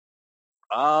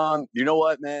 You know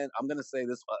what, man? I'm gonna say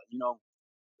this.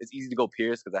 It's easy to go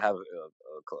Pierce because I have a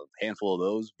handful of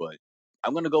those, but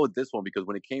I'm gonna go with this one because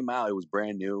when it came out, it was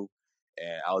brand new,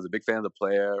 and I was a big fan of the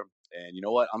player. And you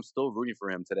know what? I'm still rooting for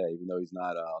him today, even though he's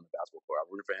not on the basketball court. I'm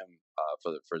rooting for him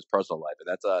for his personal life, and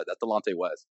that's Delonte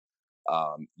West.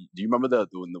 Do you remember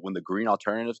when the green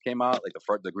alternatives came out, like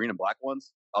the green and black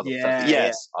ones?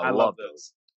 Yes, I love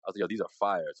those. I was like, yo, these are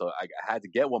fire. So I had to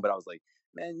get one, but I was like,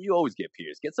 man, you always get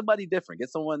Pierce. Get somebody different. Get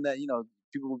someone that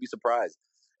people will be surprised.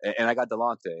 And I got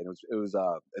Delonte, and it's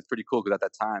pretty cool because at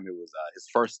that time it was his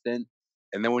first stint,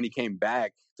 and then when he came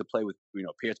back to play with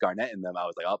Pierce, Garnett, and them, I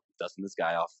was like, oh, dusting this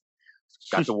guy off.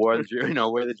 Got to wear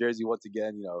the jersey once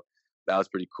again. That was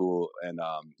pretty cool. And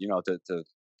to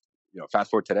fast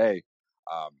forward today,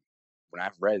 when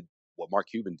I've read what Mark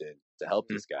Cuban did to help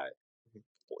this guy,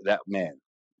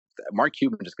 Mark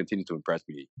Cuban just continues to impress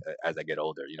me as I get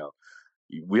older.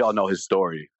 We all know his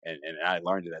story, and I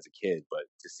learned it as a kid. But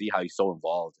to see how he's so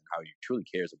involved and how he truly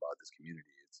cares about this community,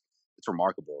 it's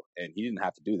remarkable. And he didn't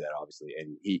have to do that, obviously.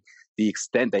 And the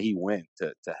extent that he went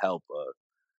to help.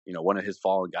 One of his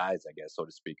fallen guys, I guess, so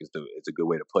to speak, it's a good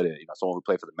way to put it. Someone who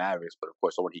played for the Mavericks, but of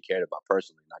course, someone he cared about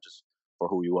personally, not just for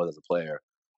who he was as a player.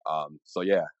 I'm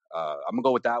gonna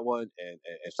go with that one. And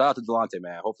shout out to Delonte,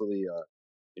 man. Hopefully,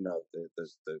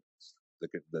 the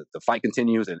fight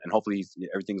continues, and hopefully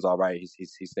everything's all right.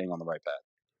 He's staying on the right path.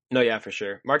 No, yeah, for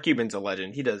sure. Mark Cuban's a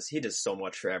legend. He does so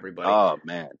much for everybody. Oh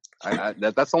man,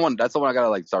 that's someone I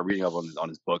gotta start reading up on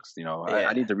his books.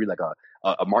 I need to read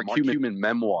a Mark Cuban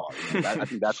memoir. I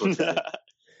think that's what it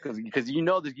is. Because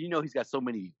he's got so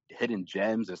many hidden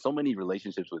gems and so many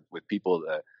relationships with people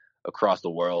across the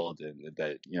world, and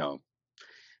that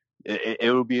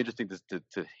it would be interesting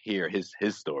to hear his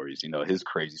stories, his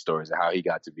crazy stories and how he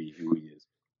got to be who he is.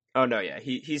 Oh no, yeah,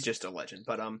 he's just a legend.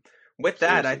 But with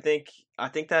that, seriously. I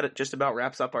think that it just about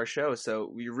wraps up our show. So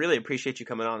we really appreciate you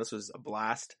coming on. This was a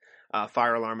blast.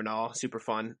 Fire alarm and all, super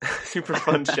fun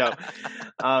show.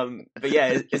 But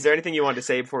yeah, is there anything you wanted to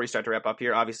say before we start to wrap up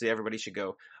here? Obviously, everybody should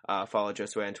go follow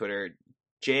Josue on Twitter.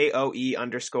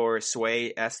 Joe_Sway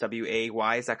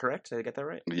SWAY. Is that correct? Did I get that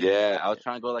right? Yeah, I was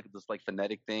trying to go like this like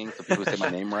phonetic thing so people say my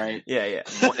name right. Yeah.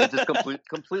 It just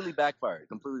completely backfired.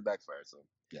 So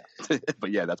yeah,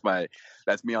 but yeah,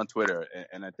 that's me on Twitter,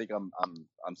 and I think I'm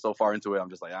so far into it. I'm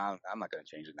just like I'm not gonna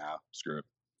change it now. Screw it.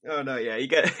 Oh no, yeah, you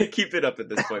got to keep it up at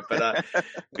this point. But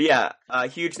yeah,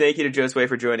 huge thank you to Josue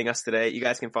for joining us today. You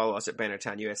guys can follow us at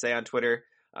Bannertown USA on Twitter.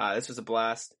 This was a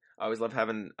blast. I always love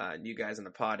having you guys in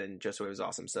the pod, and Josue was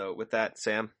awesome. So with that,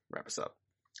 Sam, wrap us up.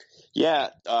 Yeah,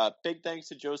 big thanks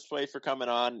to Josue for coming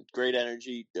on. Great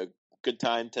energy, good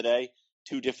time today.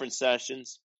 2 different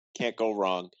sessions, can't go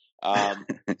wrong.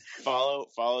 Follow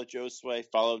Josue,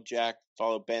 follow Jack,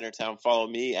 follow Bannertown, follow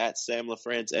me at Sam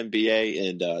LaFrance NBA,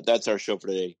 and that's our show for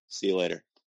today. See you later.